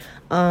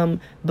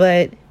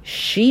 But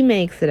she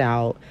makes it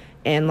out.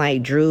 And,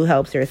 like, Drew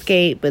helps her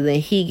escape, but then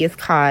he gets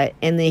caught,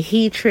 and then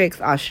he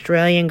tricks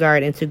Australian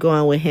Guard into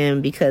going with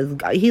him because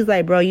he's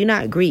like, bro, you're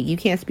not Greek. You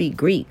can't speak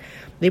Greek.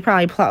 They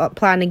probably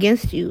plotting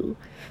against you.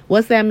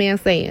 What's that man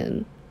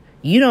saying?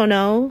 You don't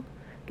know.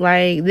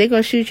 Like, they're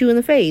going to shoot you in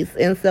the face.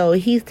 And so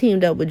he's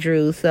teamed up with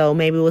Drew, so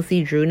maybe we'll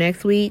see Drew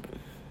next week.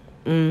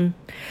 And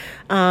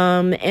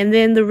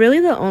then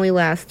the only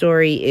last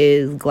story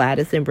is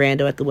Gladys and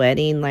Brando at the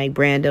wedding. Like,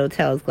 Brando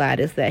tells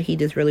Gladys that he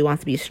just really wants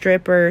to be a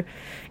stripper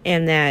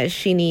and that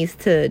she needs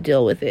to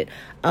deal with it.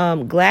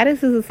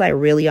 Gladys is just, like,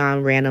 really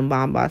on Random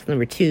Bomb Boss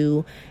number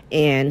 2,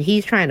 and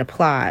he's trying to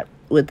plot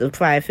with the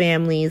 5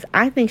 families.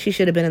 I think she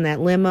should have been in that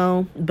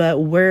limo, but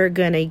we're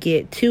gonna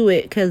get to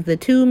it because the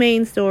 2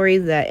 main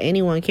stories that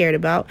anyone cared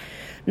about.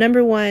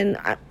 Number 1,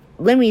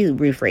 let me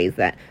rephrase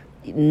that.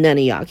 None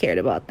of y'all cared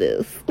about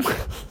this.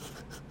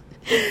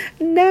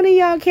 None of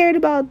y'all cared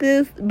about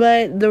this,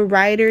 but the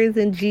writers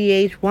and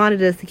GH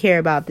wanted us to care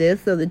about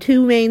this. So the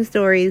 2 main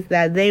stories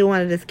that they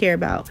wanted us to care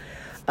about.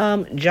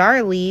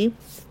 Jarly.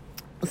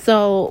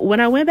 So when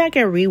I went back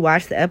and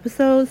rewatched the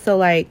episode, so,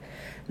 like,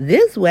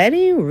 this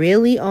wedding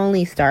really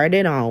only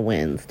started on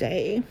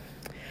Wednesday.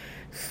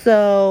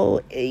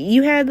 So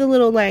you had the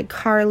little, like,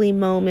 Carly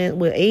moment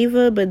with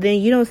Ava, but then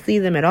you don't see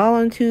them at all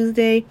on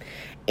Tuesday.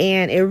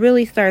 And it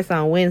really starts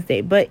on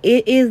Wednesday. But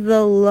it is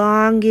the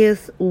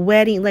longest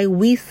wedding. Like,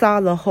 we saw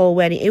the whole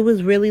wedding. It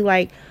was really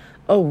like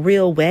a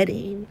real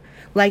wedding.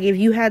 Like, if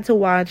you had to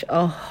watch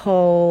a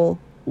whole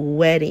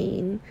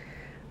wedding,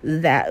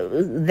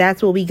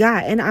 that's what we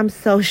got. And I'm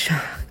so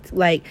shocked.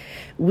 Like,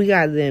 we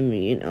got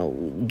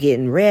them,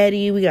 getting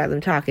ready. We got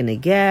them talking to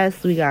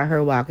guests. We got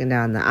her walking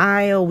down the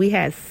aisle. We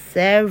had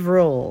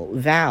several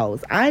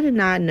vows. I did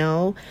not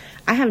know.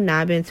 I have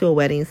not been to a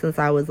wedding since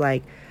I was,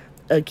 like,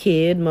 a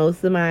kid.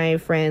 Most of my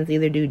friends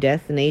either do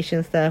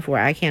destination stuff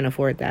where I can't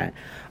afford that,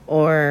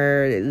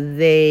 or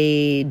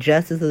they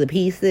justice of the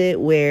peace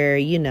it where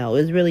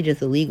it's really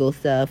just illegal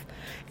stuff.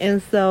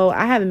 And so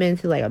I haven't been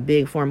to, like, a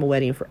big formal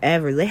wedding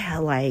forever. They had,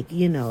 like,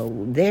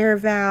 their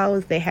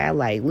vows. They had,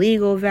 like,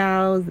 legal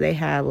vows. They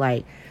had,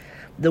 like,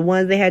 the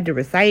ones they had to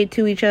recite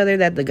to each other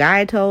that the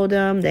guy told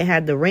them. They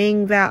had the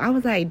ring vow. I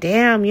was like,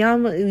 damn,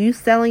 y'all, you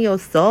selling your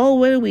soul?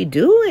 What are we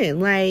doing?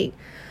 Like,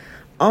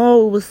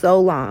 oh, it was so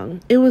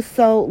long. It was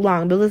so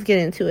long, but let's get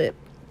into it.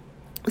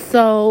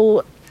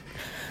 So,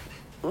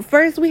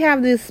 first we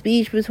have this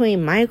speech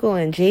between Michael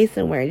and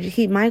Jason where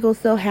Michael's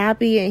so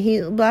happy and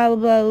he blah, blah,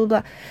 blah, blah,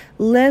 blah.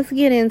 Let's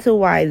get into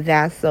why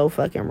that's so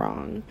fucking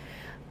wrong.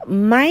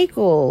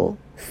 Michael,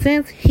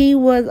 since he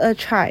was a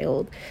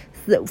child,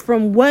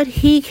 from what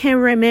he can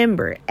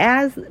remember,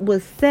 as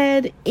was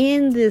said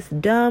in this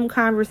dumb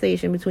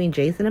conversation between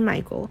Jason and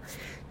Michael,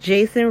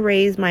 Jason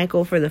raised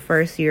Michael for the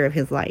first year of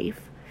his life.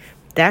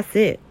 That's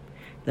it.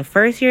 the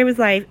first year of his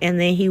life, and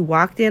then he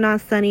walked in on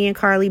Sonny and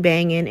Carly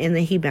banging, and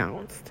then he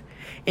bounced.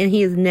 And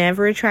he has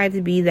never tried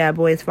to be that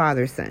boy's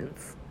father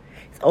since.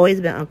 It's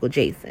always been Uncle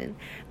Jason.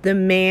 The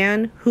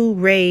man who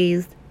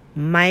raised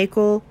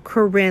Michael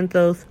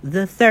Corinthos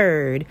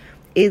III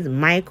is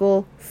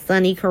Michael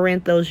Sonny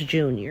Corinthos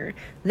Jr.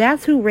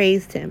 That's who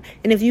raised him.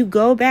 And if you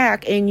go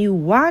back and you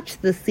watch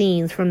the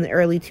scenes from the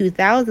early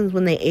 2000s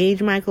when they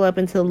aged Michael up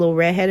into the little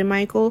redheaded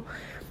Michael,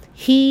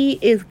 he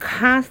is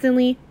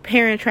constantly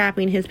parent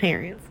trapping his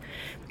parents.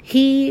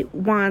 He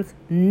wants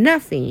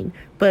nothing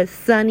but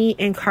Sonny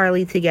and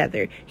Carly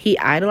together. He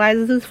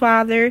idolizes his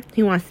father.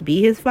 He wants to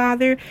be his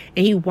father.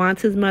 And he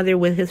wants his mother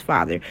with his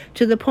father.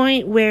 To the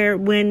point where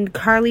when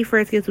Carly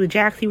first gets with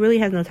Jax, he really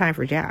has no time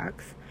for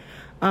Jax.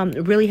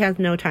 Really has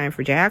no time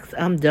for Jax.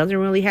 Doesn't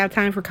really have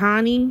time for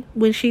Connie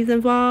when she's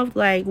involved.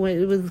 Like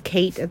when it was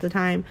Kate at the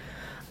time.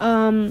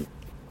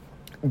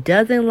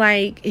 Doesn't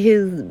like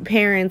his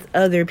parents'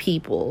 other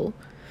people.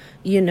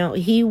 You know,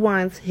 he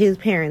wants his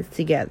parents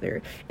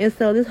together. And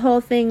so this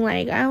whole thing,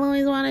 like, I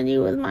always want to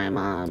do with my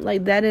mom.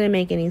 Like, that didn't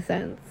make any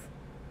sense.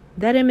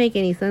 That didn't make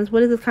any sense.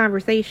 What is this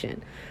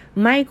conversation?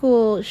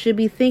 Michael should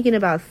be thinking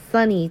about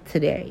Sonny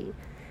today.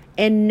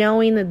 And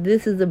knowing that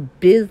this is a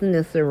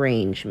business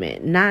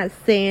arrangement. Not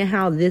saying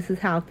how this is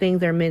how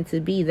things are meant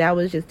to be. That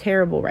was just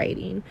terrible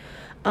writing.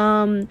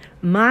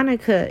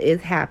 Monica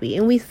is happy,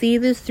 and we see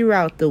this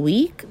throughout the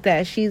week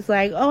that she's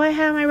like, oh, I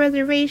have my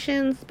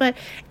reservations, but,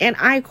 and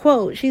I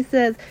quote, she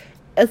says,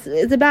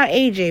 it's about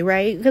AJ,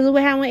 right? Because of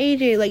what happened with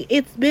AJ, like,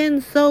 it's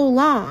been so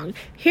long.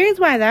 Here's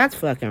why that's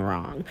fucking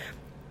wrong.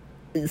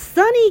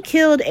 Sonny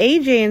killed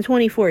AJ in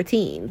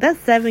 2014. That's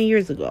 7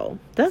 years ago.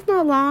 That's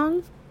not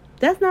long.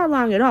 That's not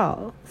long at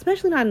all,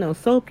 especially not in those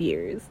soap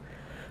years.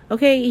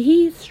 Okay,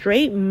 he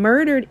straight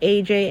murdered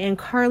AJ, and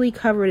Carly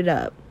covered it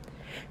up.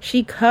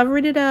 She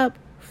covered it up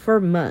for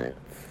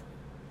months.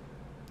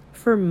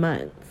 For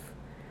months.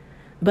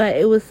 But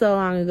it was so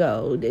long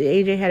ago.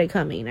 AJ had it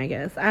coming, I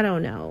guess. I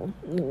don't know.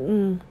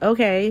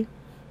 Okay.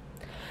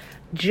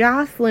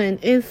 Jocelyn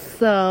is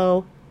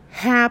so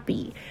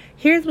happy.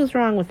 Here's what's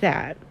wrong with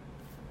that.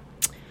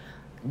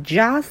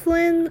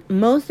 Jocelyn,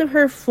 most of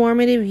her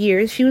formative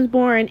years, she was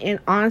born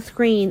on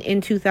screen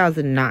in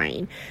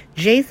 2009.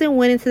 Jason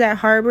went into that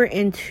harbor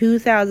in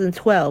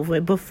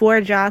 2012, before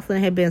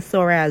Jocelyn had been so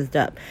razzed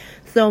up.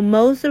 So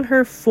most of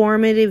her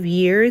formative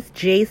years,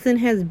 Jason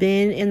has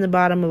been in the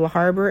bottom of a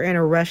harbor in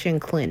a Russian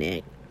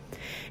clinic.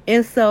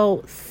 And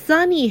so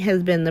Sonny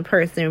has been the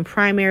person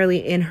primarily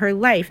in her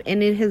life.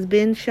 And it has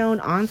been shown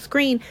on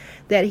screen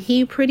that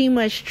he pretty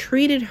much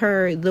treated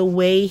her the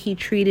way he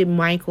treated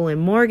Michael and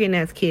Morgan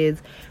as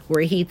kids,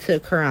 where he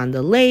took her on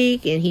the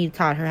lake and he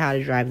taught her how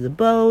to drive the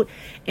boat.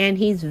 And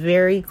he's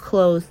very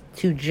close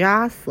to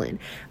Jocelyn.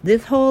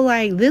 This whole,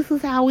 like, this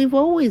is how we've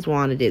always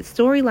wanted it.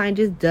 Storyline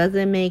just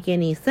doesn't make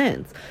any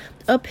sense.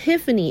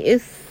 Epiphany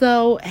is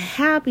so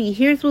happy.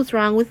 Here's what's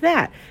wrong with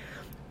that.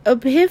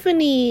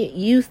 Epiphany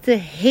used to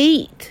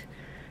hate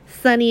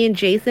Sonny and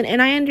Jason, and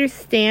I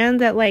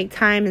understand that, like,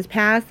 time has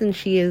passed and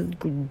she has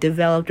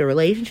developed a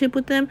relationship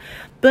with them,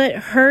 but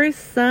her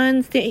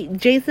son,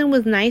 Jason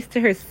was nice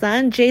to her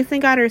son. Jason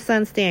got her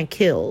son Stan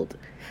killed.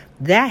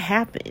 That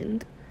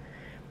happened.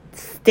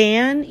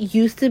 Stan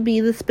used to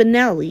be the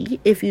Spinelli.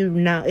 If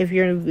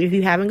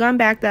you haven't gone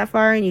back that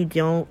far and you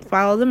don't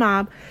follow the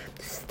mob,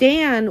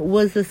 Stan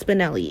was the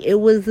Spinelli.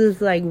 It was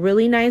this, like,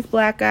 really nice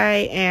black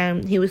guy,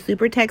 and he was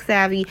super tech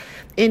savvy,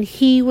 and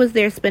he was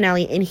their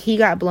Spinelli, and he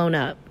got blown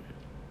up.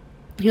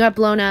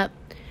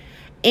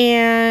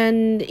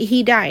 And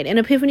he died, and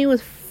Epiphany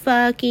was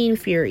fucking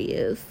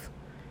furious.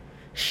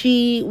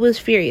 She was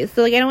furious.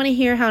 So, like, I don't want to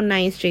hear how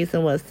nice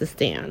Jason was to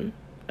Stan.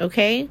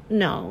 Okay?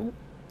 No.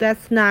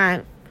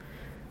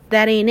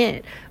 That ain't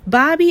it.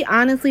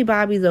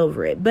 Bobby's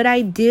over it. But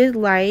I did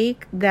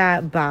like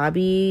that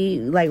Bobby,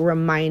 like,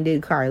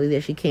 reminded Carly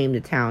that she came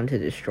to town to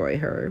destroy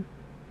her.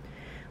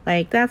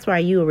 Like, that's why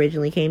you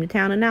originally came to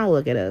town, and now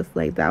look at us.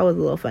 Like, that was a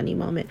little funny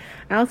moment.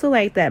 I also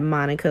like that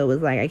Monica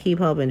was like, I keep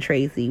hoping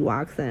Tracy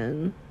walks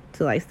in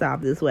to, like,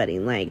 stop this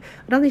wedding. Like,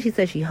 I don't think she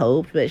said she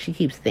hoped, but she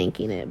keeps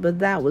thinking it. But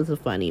that was a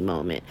funny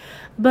moment.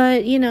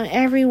 But, you know,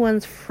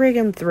 everyone's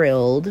friggin'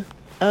 thrilled.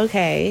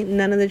 Okay,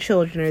 none of the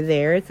children are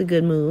there. It's a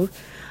good move.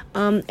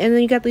 And then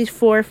you got these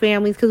 4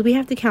 families, because we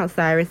have to count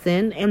Cyrus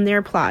in, and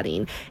they're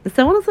plotting. And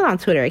someone said on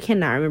Twitter, I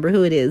cannot remember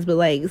who it is, but,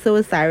 like, so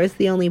is Cyrus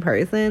the only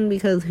person?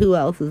 Because who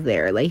else is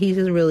there? Like, he's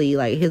just really,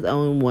 like, his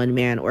own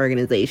one-man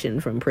organization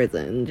from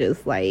prison.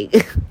 Just,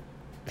 like,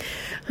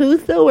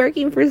 who's still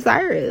working for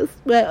Cyrus?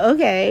 But,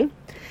 okay.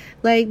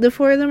 Like, the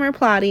 4 of them are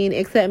plotting,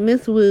 except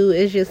Miss Wu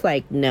is just,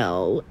 like,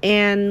 no.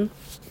 And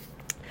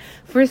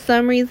for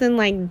some reason,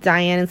 like,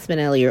 Diane and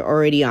Spinelli are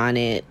already on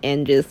it,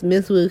 and just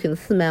Miss Wu can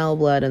smell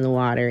blood in the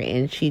water,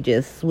 and she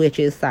just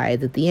switches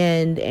sides at the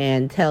end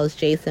and tells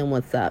Jason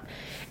what's up.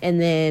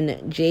 And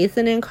then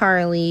Jason and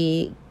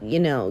Carly, you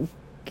know,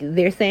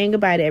 they're saying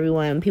goodbye to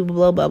everyone. People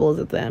blow bubbles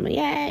at them.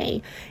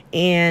 Yay.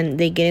 And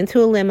they get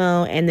into a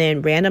limo, and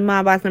then random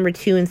mob boss number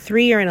 2 and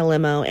 3 are in a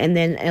limo, and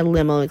then a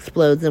limo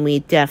explodes, and we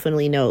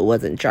definitely know it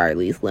wasn't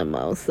Charlie's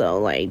limo. So,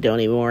 like,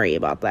 don't even worry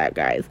about that,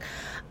 guys.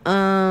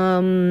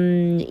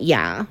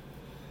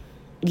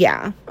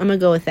 Yeah, I'm gonna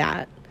go with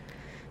that.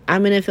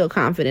 I'm gonna feel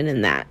confident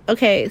in that.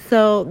 Okay,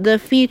 so the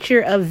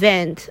feature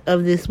event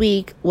of this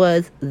week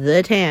was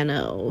the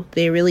Tano.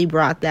 They really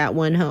brought that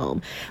one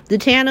home. The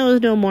Tano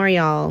is no more,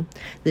 y'all.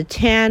 The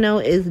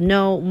Tano is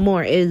no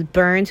more. It is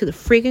burned to the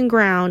freaking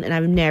ground, and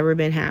I've never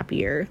been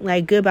happier.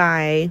 Like,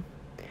 goodbye.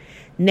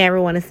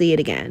 Never want to see it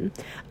again.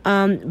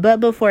 But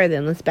before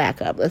then, let's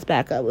back up.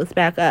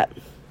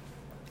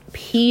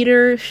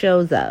 Peter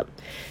shows up.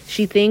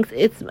 She thinks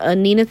it's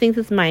Nina thinks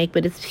it's Mike,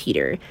 but it's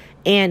Peter,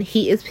 and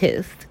he is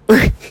pissed.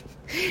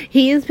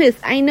 He is pissed.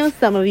 I know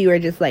some of you are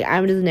just like,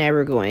 I'm just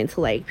never going to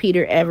like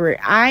Peter ever.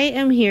 I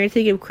am here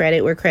to give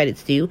credit where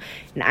credit's due,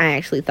 and I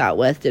actually thought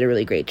Wes did a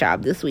really great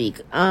job this week.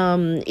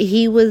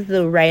 He was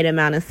the right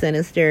amount of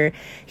sinister.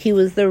 He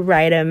was the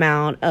right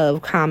amount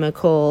of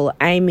comical.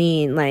 I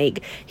mean,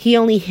 like, he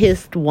only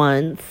hissed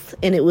once,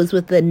 and it was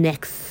with the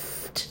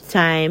next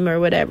time or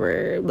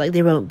whatever. Like,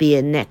 there won't be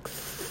a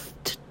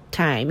next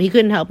time. He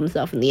couldn't help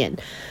himself in the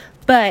end.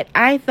 But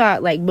I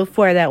thought, like,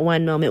 before that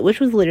one moment, which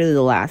was literally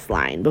the last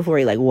line before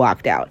he, like,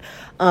 walked out,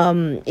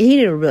 he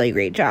did a really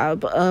great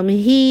job.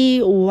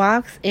 He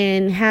walks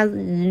in, has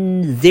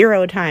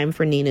zero time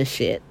for Nina's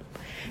shit.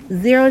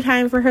 Zero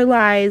time for her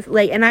lies.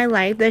 Like, and I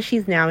like that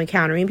she's now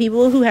encountering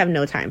people who have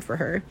no time for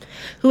her.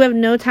 Who have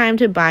no time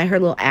to buy her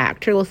little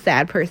act, her little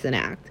sad person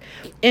act.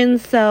 And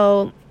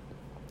so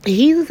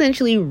he's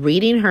essentially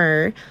reading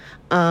her,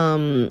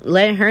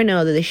 letting her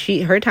know that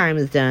her time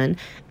is done.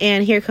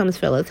 And here comes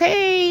Phyllis.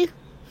 Hey,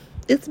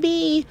 it's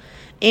me.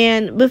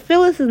 But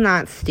Phyllis is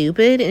not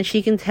stupid, and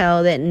she can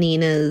tell that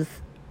Nina's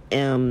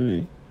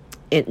no,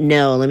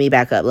 let me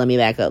back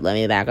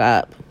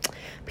up.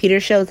 Peter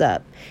shows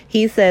up.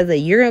 He says that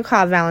you're gonna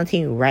call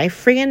Valentine right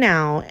friggin'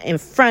 now in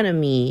front of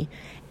me,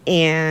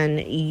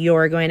 and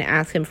you're going to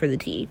ask him for the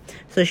tea.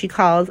 So she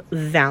calls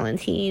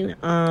Valentine.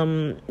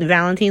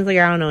 Valentine's like,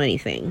 I don't know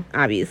anything,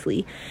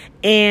 obviously.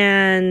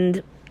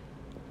 And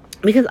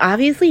because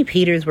obviously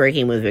Peter's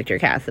working with Victor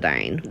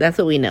Cassadine. That's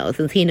what we know.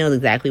 Since he knows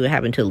exactly what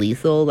happened to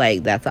Liesel,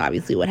 like, that's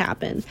obviously what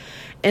happened.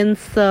 And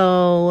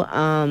so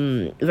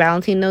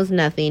Valentine knows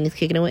nothing. He's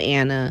kicking it with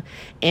Anna.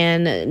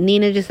 And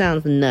Nina just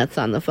sounds nuts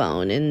on the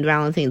phone. And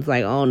Valentine's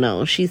like, oh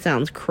no, she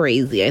sounds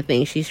crazy. I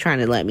think she's trying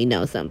to let me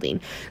know something.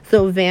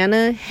 So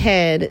Vanna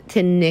head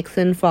to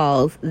Nixon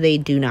Falls. They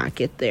do not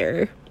get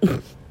there.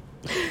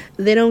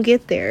 They don't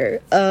get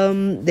there.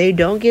 They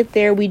don't get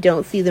there. We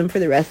don't see them for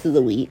the rest of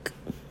the week.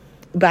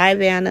 Bye,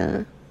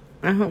 Vanna.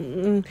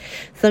 Some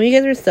of you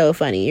guys are so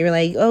funny. You're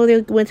like, oh,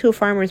 they went to a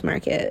farmer's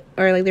market,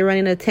 or like they're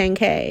running a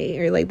 10K,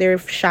 or like they're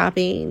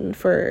shopping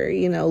for,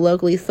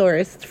 locally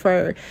sourced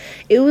for.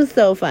 It was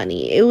so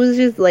funny. It was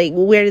just like,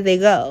 where did they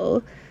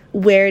go?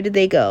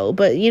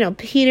 But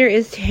Peter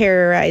is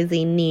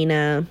terrorizing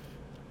Nina.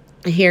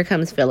 Here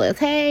comes Phyllis.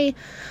 Hey.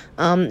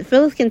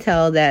 Phyllis can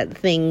tell that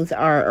things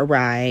are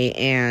awry,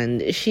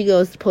 and she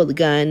goes to pull the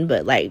gun,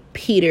 but like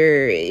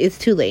Peter is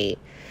too late.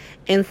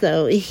 And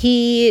so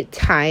he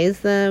ties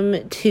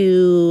them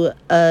to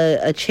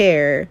a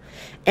chair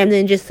and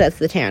then just sets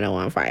the Tano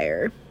on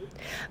fire.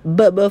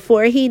 But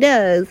before he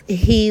does,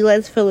 he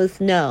lets Phyllis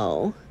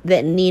know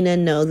that Nina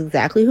knows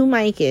exactly who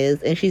Mike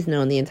is, and she's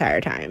known the entire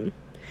time.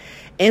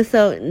 And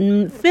so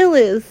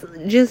Phyllis,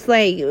 just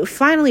like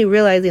finally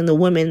realizing the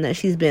woman that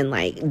she's been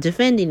like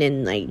defending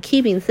and like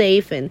keeping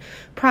safe and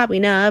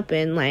propping up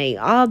and like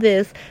all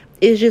this,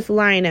 is just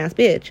lying ass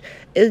bitch.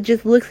 It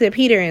just looks at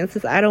Peter and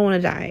says, I don't want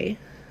to die.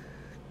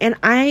 And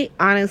I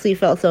honestly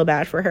felt so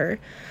bad for her.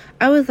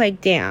 I was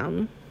like,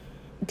 damn,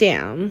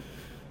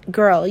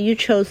 girl, you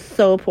chose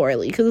so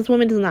poorly, because this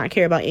woman does not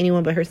care about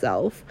anyone but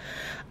herself.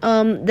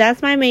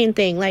 That's my main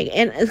thing. Like,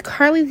 and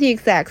Carly's the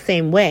exact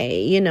same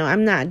way.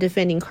 I'm not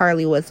defending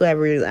Carly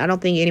whatsoever. I don't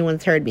think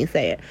anyone's heard me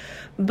say it.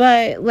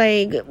 But,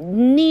 like,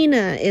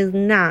 Nina is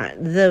not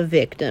the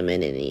victim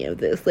in any of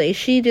this. Like,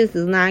 she just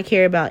does not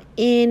care about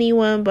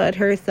anyone but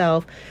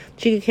herself.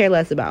 She could care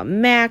less about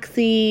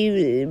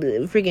Maxie,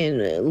 freaking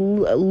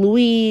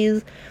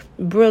Louise,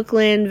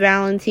 Brooklyn,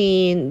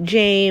 Valentine,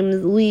 James,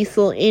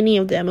 Liesel, any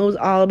of them. It was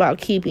all about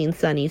keeping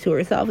Sunny to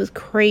herself. It's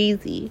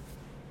crazy.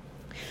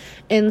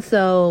 And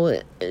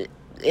so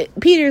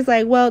Peter's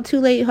like, well, too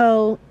late,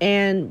 ho,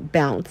 and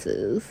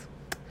bounces.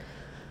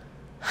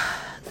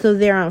 So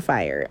they're on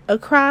fire.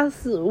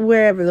 Across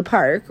wherever the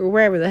park, or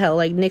wherever the hell,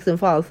 like Nixon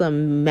Falls,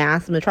 some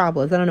mass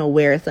metropolis. I don't know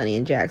where Sunny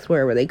and Jax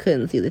were, where they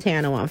couldn't see the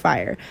Tano on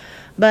fire.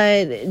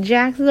 But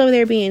Jax is over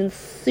there being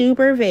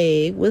super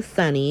vague with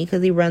Sunny,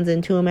 because he runs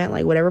into him at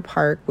like whatever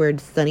park where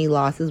Sunny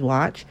lost his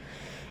watch.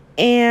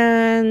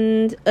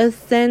 And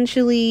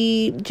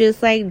essentially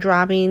just like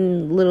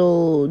dropping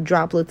little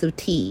droplets of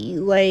tea.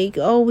 Like,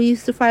 oh, we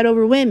used to fight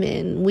over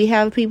women. We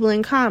have people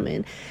in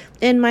common.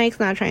 And Mike's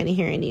not trying to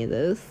hear any of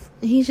this.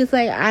 He's just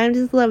like, I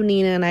just love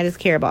Nina and I just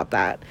care about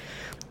that.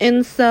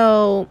 And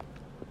so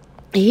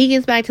he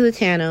gets back to the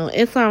Tano.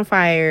 It's on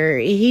fire.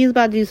 He's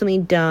about to do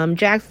something dumb.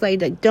 Jack's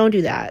like, don't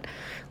do that.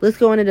 Let's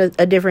go in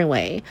a different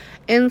way.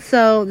 And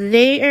so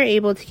they are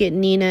able to get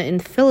Nina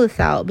and Phyllis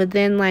out. But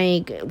then,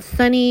 like,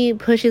 Sonny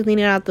pushes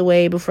Nina out the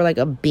way before, like,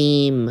 a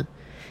beam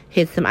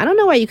hits him. I don't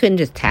know why you couldn't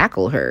just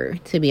tackle her,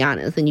 to be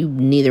honest. And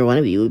neither one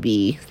of you would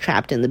be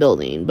trapped in the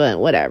building. But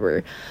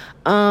whatever.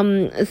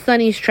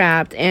 Sonny's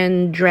trapped,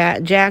 and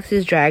Jax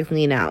just drags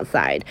Nina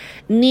outside.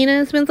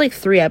 Nina spends like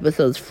 3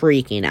 episodes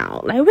freaking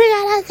out, like, we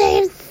gotta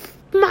save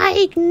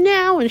Mike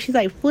now, and she's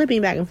like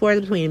flipping back and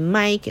forth between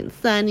Mike and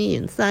Sonny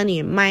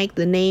and Mike,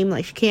 the name,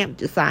 like she can't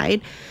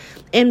decide.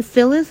 And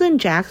Phyllis and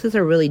Jax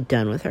are really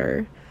done with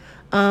her.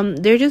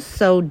 They're just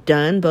so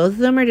done. Both of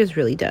them are just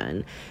really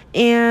done.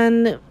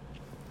 And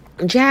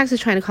Jax is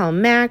trying to call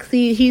him Max.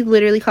 He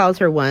literally calls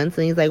her once,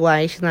 and he's like,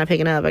 why? She's not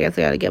picking up. I guess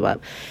I gotta give up.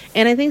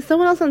 And I think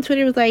someone else on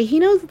Twitter was like, he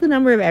knows the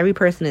number of every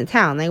person in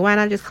town. Like, why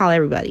not just call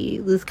everybody?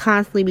 Just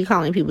constantly be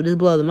calling people, just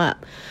blow them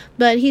up.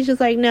 But he's just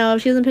like, no,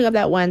 if she doesn't pick up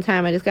that one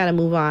time, I just gotta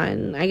move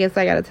on. I guess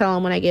I gotta tell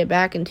him when I get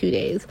back in 2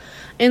 days.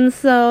 And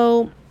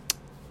so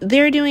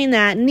they're doing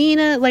that.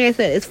 Nina, like I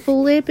said, is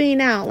flipping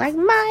out, like,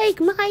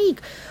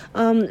 Mike.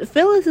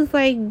 Phyllis is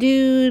like,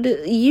 dude,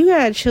 you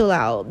gotta chill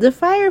out. The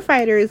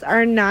firefighters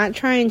are not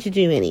trying to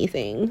do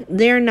anything.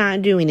 They're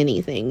not doing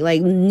anything.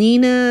 Like,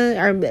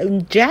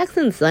 Jax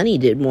and Sonny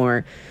did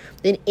more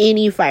than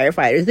any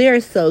firefighters. They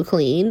are so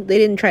clean. They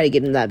didn't try to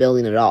get in that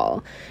building at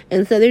all.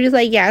 And so they're just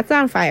like, yeah, it's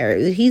on fire.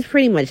 He's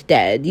pretty much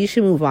dead. You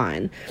should move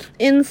on.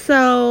 And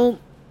so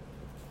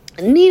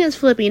Nina's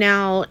flipping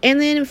out,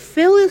 and then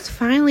Phyllis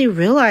finally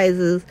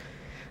realizes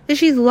that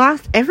she's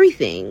lost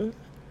everything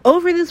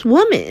over this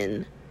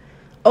woman,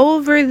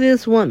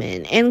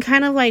 and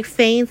kind of like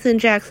faints in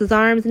Jax's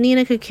arms.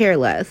 Nina could care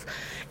less.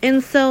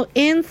 And so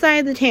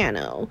inside the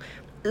Tano,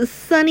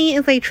 Sonny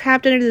is like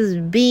trapped under this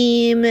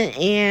beam,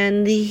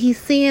 and he's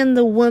seeing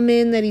the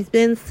woman that he's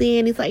been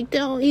seeing. He's like,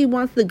 he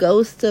wants the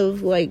ghost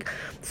of like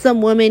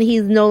some woman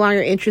he's no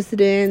longer interested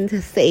in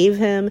to save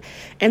him.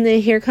 And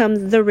then here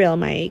comes the real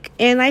Mike.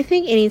 And I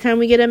think anytime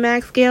we get a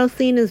Max Gale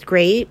scene is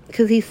great,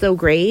 because he's so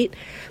great.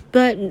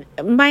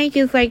 But Mike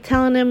is like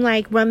telling him,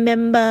 like,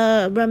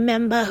 remember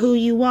who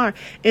you are.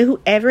 And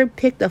whoever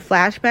picked the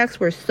flashbacks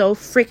were so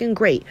freaking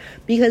great,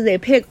 because they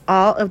pick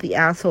all of the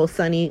asshole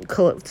Sonny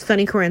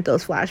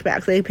Corinthos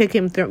flashbacks. They pick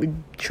him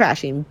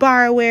trashing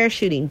Barware,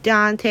 shooting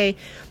Dante,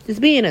 just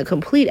being a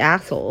complete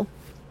asshole.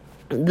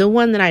 The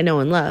one that I know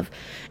and love.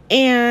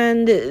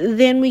 And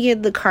then we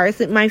get the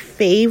Carson, my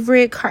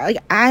favorite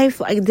did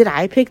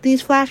I pick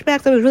these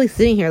flashbacks? I was really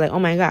sitting here like, oh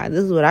my god,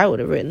 this is what I would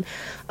have written.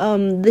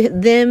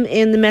 Them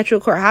in the Metro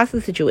Court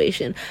hostage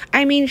situation.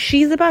 I mean,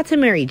 she's about to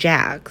marry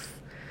Jax.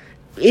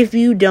 If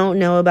you don't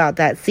know about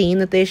that scene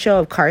that they show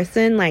of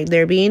Carson, like,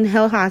 they're being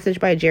held hostage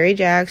by Jerry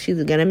Jax.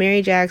 She's gonna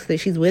marry Jax, so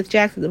she's with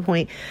Jax at the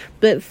point.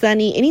 But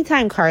Sonny,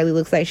 anytime Carly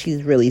looks like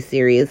she's really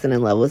serious and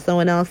in love with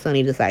someone else,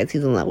 Sonny decides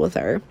he's in love with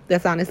her.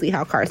 That's honestly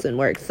how Carson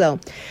works. So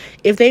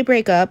if they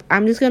break up,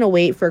 I'm just gonna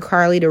wait for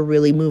Carly to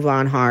really move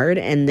on hard,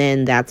 and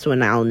then that's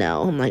when I'll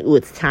know. I'm like, ooh,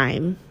 it's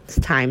time. It's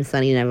time.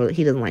 Sonny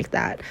he doesn't like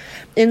that.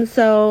 And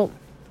so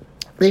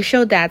they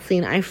showed that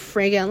scene. I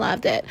friggin'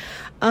 loved it.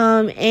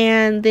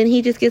 And then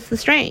he just gets the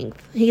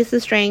strength. He gets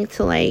the strength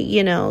to, like,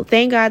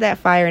 thank God that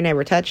fire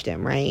never touched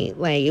him, right?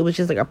 Like, it was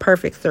just like a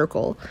perfect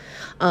circle.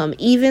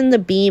 Even the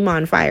beam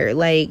on fire,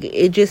 like,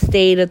 it just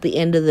stayed at the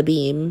end of the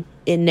beam.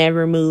 It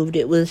never moved.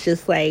 It was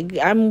just like,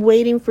 I'm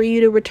waiting for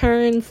you to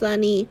return,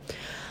 Sonny.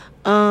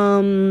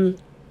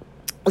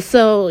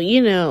 So,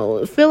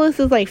 Phyllis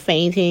is like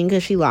fainting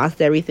because she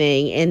lost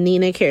everything, and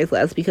Nina cares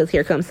less because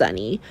here comes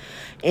Sonny.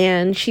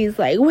 And she's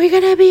like, we're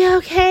gonna be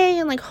okay,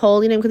 and like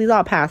holding him because he's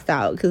all passed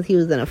out because he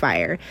was in a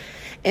fire.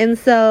 And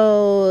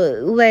so,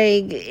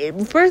 like,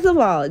 first of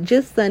all,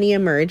 just Sonny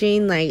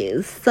emerging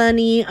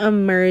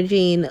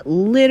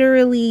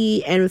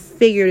literally and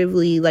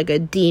figuratively like a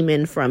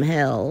demon from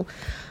hell.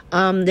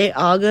 They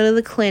all go to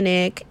the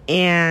clinic,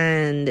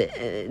 and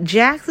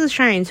Jax is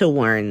trying to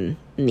warn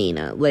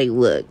Nina, like,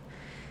 look,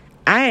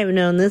 I have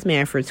known this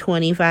man for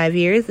 25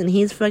 years, and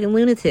he's fucking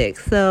lunatic.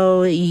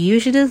 So you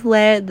should just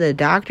let the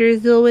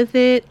doctors deal with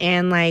it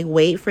and, like,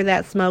 wait for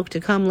that smoke to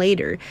come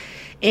later.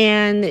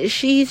 And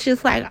she's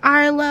just like,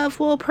 our love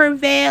will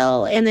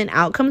prevail. And then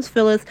out comes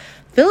Phyllis.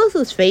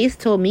 Phyllis's face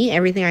told me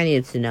everything I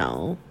needed to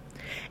know.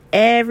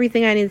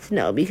 Everything I needed to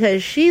know,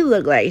 because she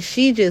looked like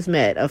she just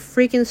met a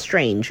freaking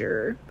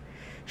stranger.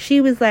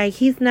 She was like,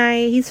 he's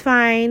nice, he's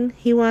fine,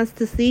 he wants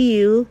to see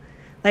you.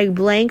 Like,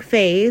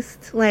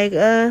 blank-faced, like,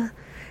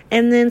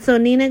 And then, so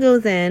Nina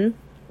goes in.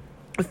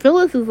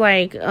 Phyllis is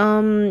like,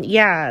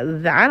 yeah,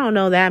 I don't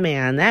know that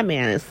man. That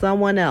man is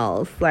someone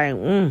else. Like,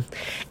 And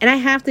I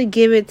have to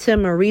give it to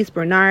Maurice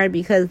Bernard,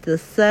 because the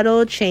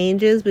subtle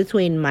changes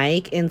between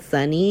Mike and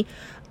Sonny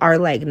are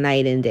like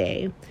night and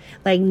day.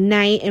 Like,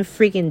 night and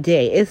freaking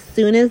day. As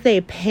soon as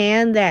they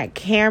pan that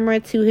camera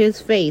to his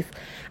face,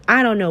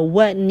 I don't know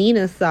what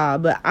Nina saw,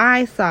 but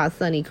I saw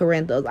Sonny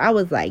Corinthos. I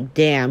was like,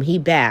 damn, he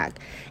back.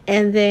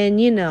 And then,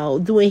 you know,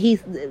 the way he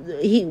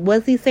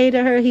what's he say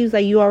to her? He was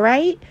like, you all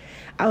right?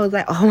 I was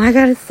like, oh my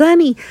God, it's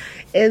Sonny.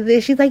 And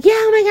then she's like, yeah,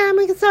 oh my God,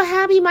 I'm like so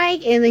happy,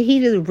 Mike. And then he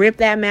just ripped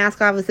that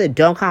mask off and said,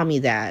 don't call me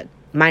that.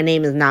 My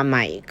name is not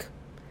Mike.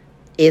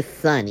 It's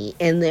Sonny.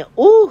 And then,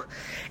 ooh,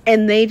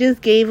 and they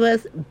just gave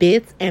us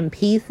bits and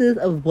pieces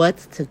of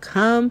what's to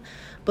come.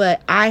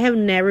 But I have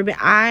never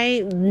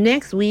been,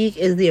 next week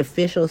is the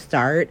official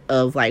start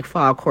of like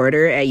fall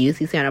quarter at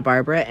UC Santa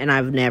Barbara. And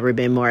I've never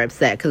been more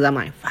upset because I'm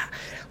like, fuck.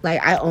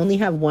 Like I only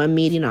have one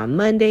meeting on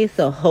Monday.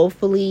 So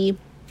hopefully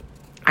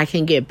I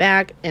can get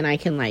back and I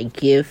can like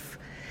give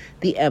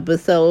the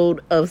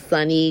episode of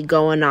Sonny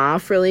going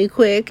off really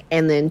quick.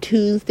 And then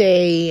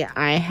Tuesday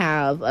I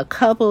have a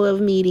couple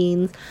of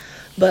meetings.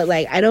 But,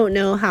 like, I don't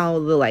know how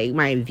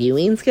my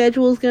viewing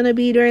schedule is going to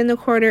be during the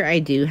quarter. I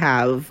do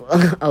have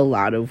a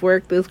lot of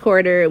work this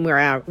quarter, and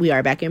we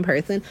are back in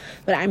person.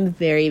 But I'm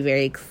very,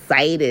 very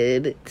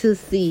excited to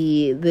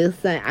see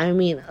this. I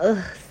mean,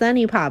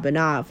 Sonny popping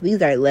off.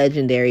 These are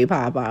legendary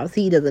pop-offs.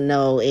 He doesn't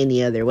know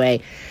any other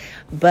way.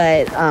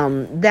 But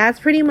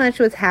that's pretty much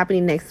what's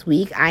happening next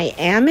week. I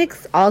am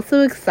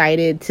also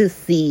excited to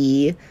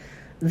see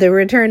the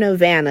return of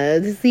Vanna,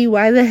 to see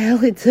why the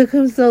hell it took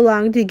him so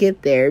long to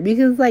get there.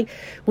 Because, like,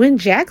 when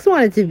Jax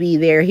wanted to be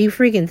there, he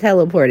freaking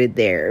teleported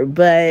there.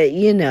 But,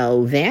 you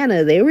know,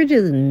 Vanna, they were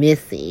just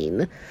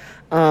missing.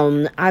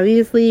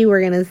 Obviously,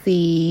 we're gonna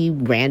see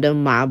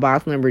random Mob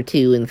Boss number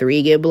 2 and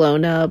 3 get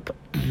blown up.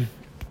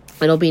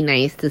 It'll be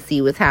nice to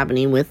see what's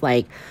happening with,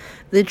 like,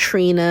 the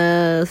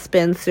Trina,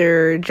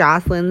 Spencer,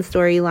 Jocelyn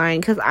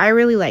storyline. Because I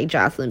really like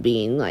Jocelyn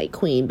being, like,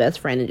 queen, best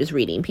friend, and just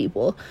reading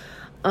people.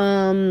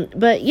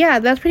 But yeah,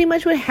 that's pretty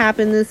much what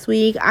happened this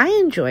week. I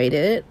enjoyed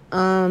it.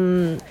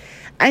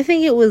 I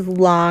think it was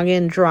long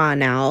and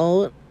drawn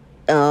out.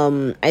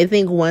 I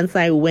think once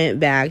I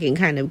went back and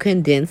kind of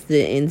condensed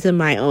it into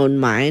my own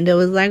mind, I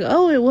was like,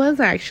 oh, it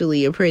was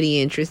actually a pretty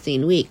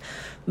interesting week.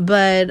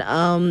 But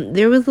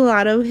there was a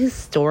lot of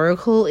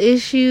historical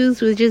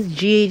issues with just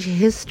GH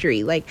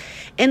history.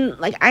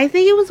 I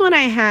think it was when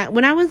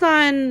I was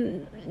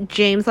on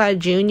James Lott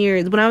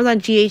Jr., when I was on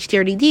GH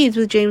Dirty Deeds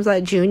with James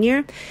Lott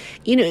Jr.,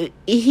 you know,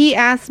 he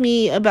asked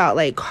me about,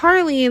 like,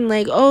 Carly and,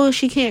 like, oh,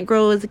 she can't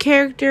grow as a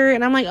character.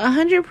 And I'm like,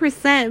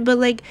 100%. But,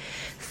 like,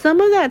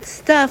 some of that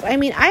stuff, I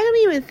mean, I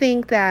don't even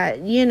think that,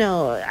 you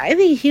know, I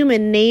think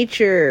human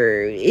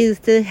nature is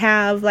to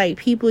have, like,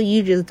 people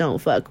you just don't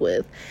fuck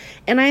with.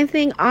 And I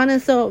think,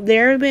 so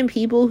there have been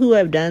people who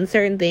have done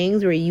certain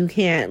things where you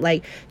can't,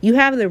 like, you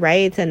have the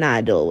right to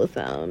not deal with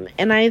them.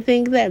 And I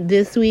think that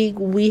this week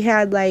we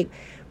had, like,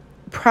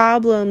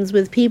 problems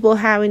with people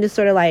having to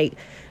sort of, like,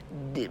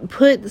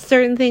 put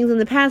certain things in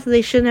the past that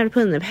they shouldn't have to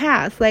put in the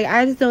past. Like,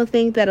 I just don't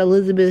think that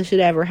Elizabeth should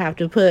ever have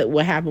to put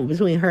what happened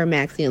between her,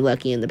 Maxie, and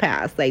Lucky in the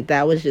past. Like,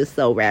 that was just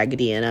so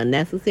raggedy and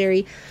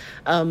unnecessary.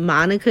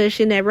 Monica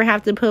should never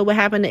have to put what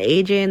happened to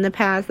AJ in the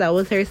past. That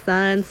was her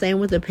son. Same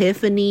with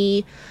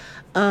Epiphany.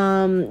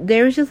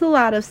 There was just a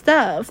lot of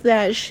stuff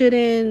that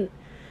shouldn't,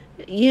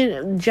 you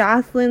know,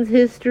 Jocelyn's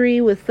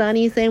history with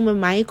Sonny, same with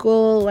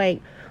Michael,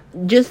 like,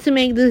 just to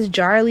make this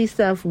Jarly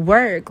stuff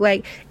work.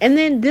 Like, and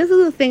then this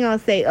is the thing I'll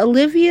say.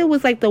 Olivia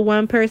was like the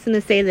one person to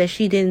say that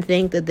she didn't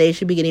think that they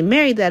should be getting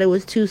married, that it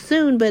was too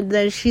soon, but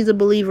that she's a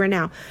believer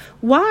now.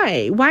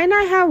 Why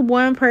not have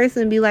one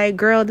person be like,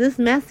 girl, this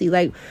messy?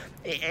 Like,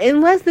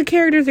 unless the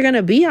characters are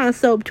gonna be on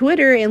soap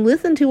Twitter and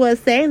listen to us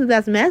say that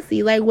that's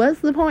messy, like, what's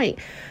the point?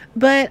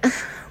 But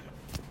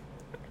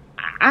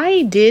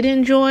I did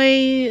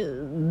enjoy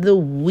the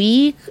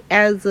week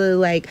as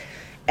a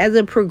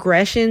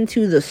progression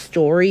to the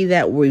story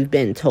that we've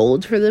been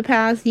told for the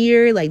past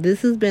year. Like,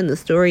 this has been the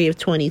story of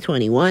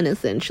 2021,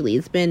 essentially.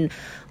 It's been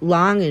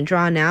long and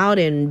drawn out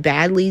and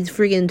badly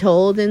freaking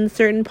told in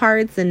certain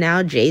parts, and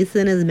now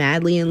Jason is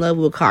madly in love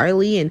with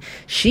Carly, and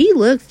she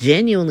looks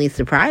genuinely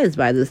surprised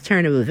by this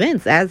turn of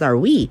events, as are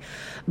we.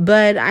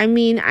 But, I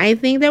mean, I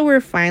think that we're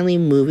finally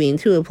moving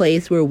to a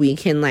place where we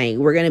can, like,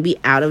 we're going to be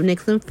out of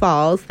Nixon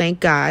Falls,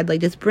 thank God.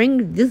 Like, just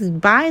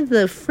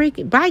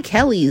buy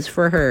Kelly's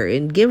for her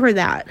and give her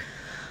that.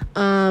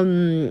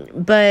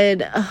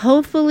 But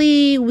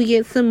hopefully we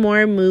get some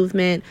more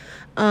movement.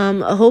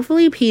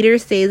 Hopefully Peter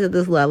stays at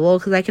this level,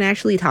 because I can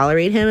actually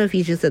tolerate him if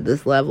he's just at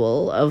this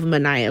level of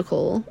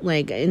maniacal.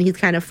 Like, and he's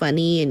kind of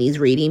funny, and he's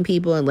reading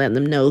people and letting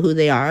them know who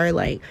they are.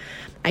 Like,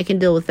 I can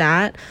deal with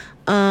that.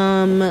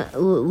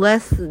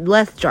 Less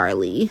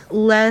Jarly,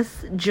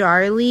 unless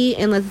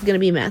it's gonna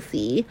be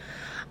messy.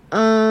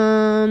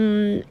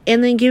 And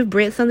then give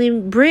Britt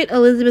something. Britt,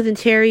 Elizabeth, and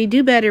Terry,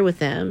 do better with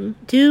them.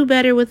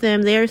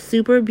 They are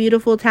super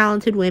beautiful,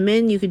 talented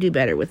women. You could do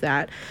better with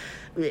that.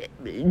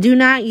 Do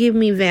not give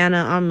me Vanna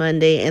on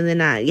Monday and then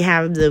not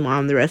have them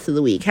on the rest of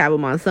the week. Have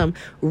them on some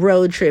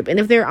road trip. And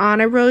if they're on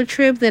a road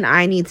trip, then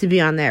I need to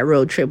be on that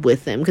road trip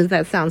with them, because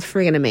that sounds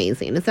friggin'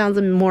 amazing. It sounds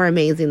more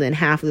amazing than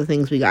half of the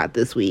things we got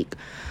this week.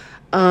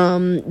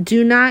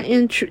 Do not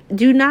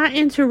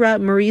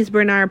interrupt Maurice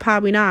Bernard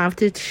popping off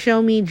to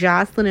show me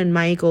Jocelyn and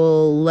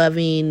Michael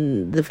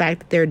loving the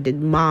fact that their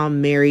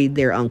mom married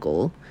their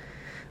uncle.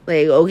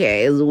 Like,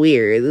 okay, it's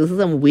weird. This is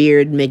some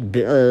weird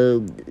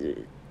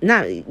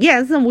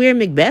some weird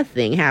Macbeth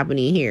thing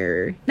happening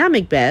here. Not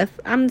Macbeth.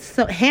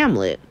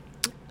 Hamlet.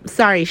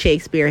 Sorry,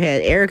 Shakespeare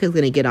head. Erica's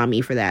gonna get on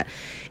me for that.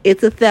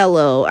 It's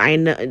Othello. I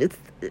know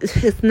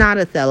it's not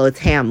Othello. It's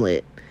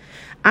Hamlet.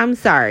 I'm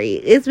sorry.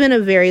 It's been a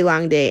very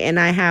long day, and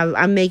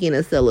I'm making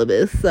a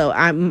syllabus, so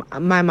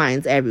my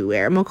mind's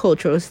everywhere. I'm a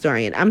cultural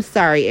historian. I'm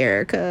sorry,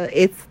 Erica.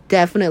 It's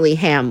definitely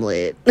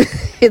Hamlet.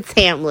 It's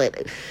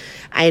Hamlet.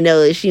 I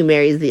know that she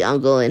marries the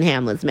uncle and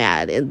Hamlet's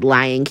mad and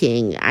Lion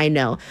King. I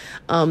know.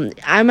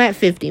 I'm at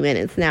 50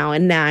 minutes now,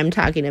 and now I'm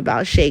talking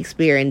about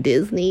Shakespeare and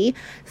Disney.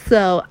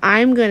 So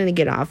I'm going to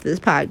get off this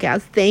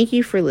podcast. Thank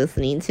you for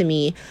listening to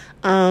me.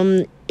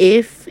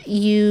 If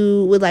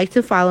you would like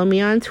to follow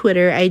me on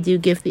Twitter, I do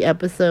give the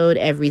episode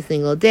every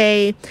single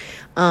day.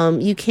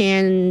 You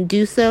can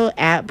do so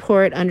at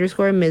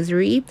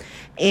port_misery.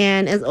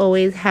 And as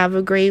always, have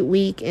a great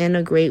week and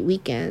a great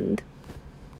weekend.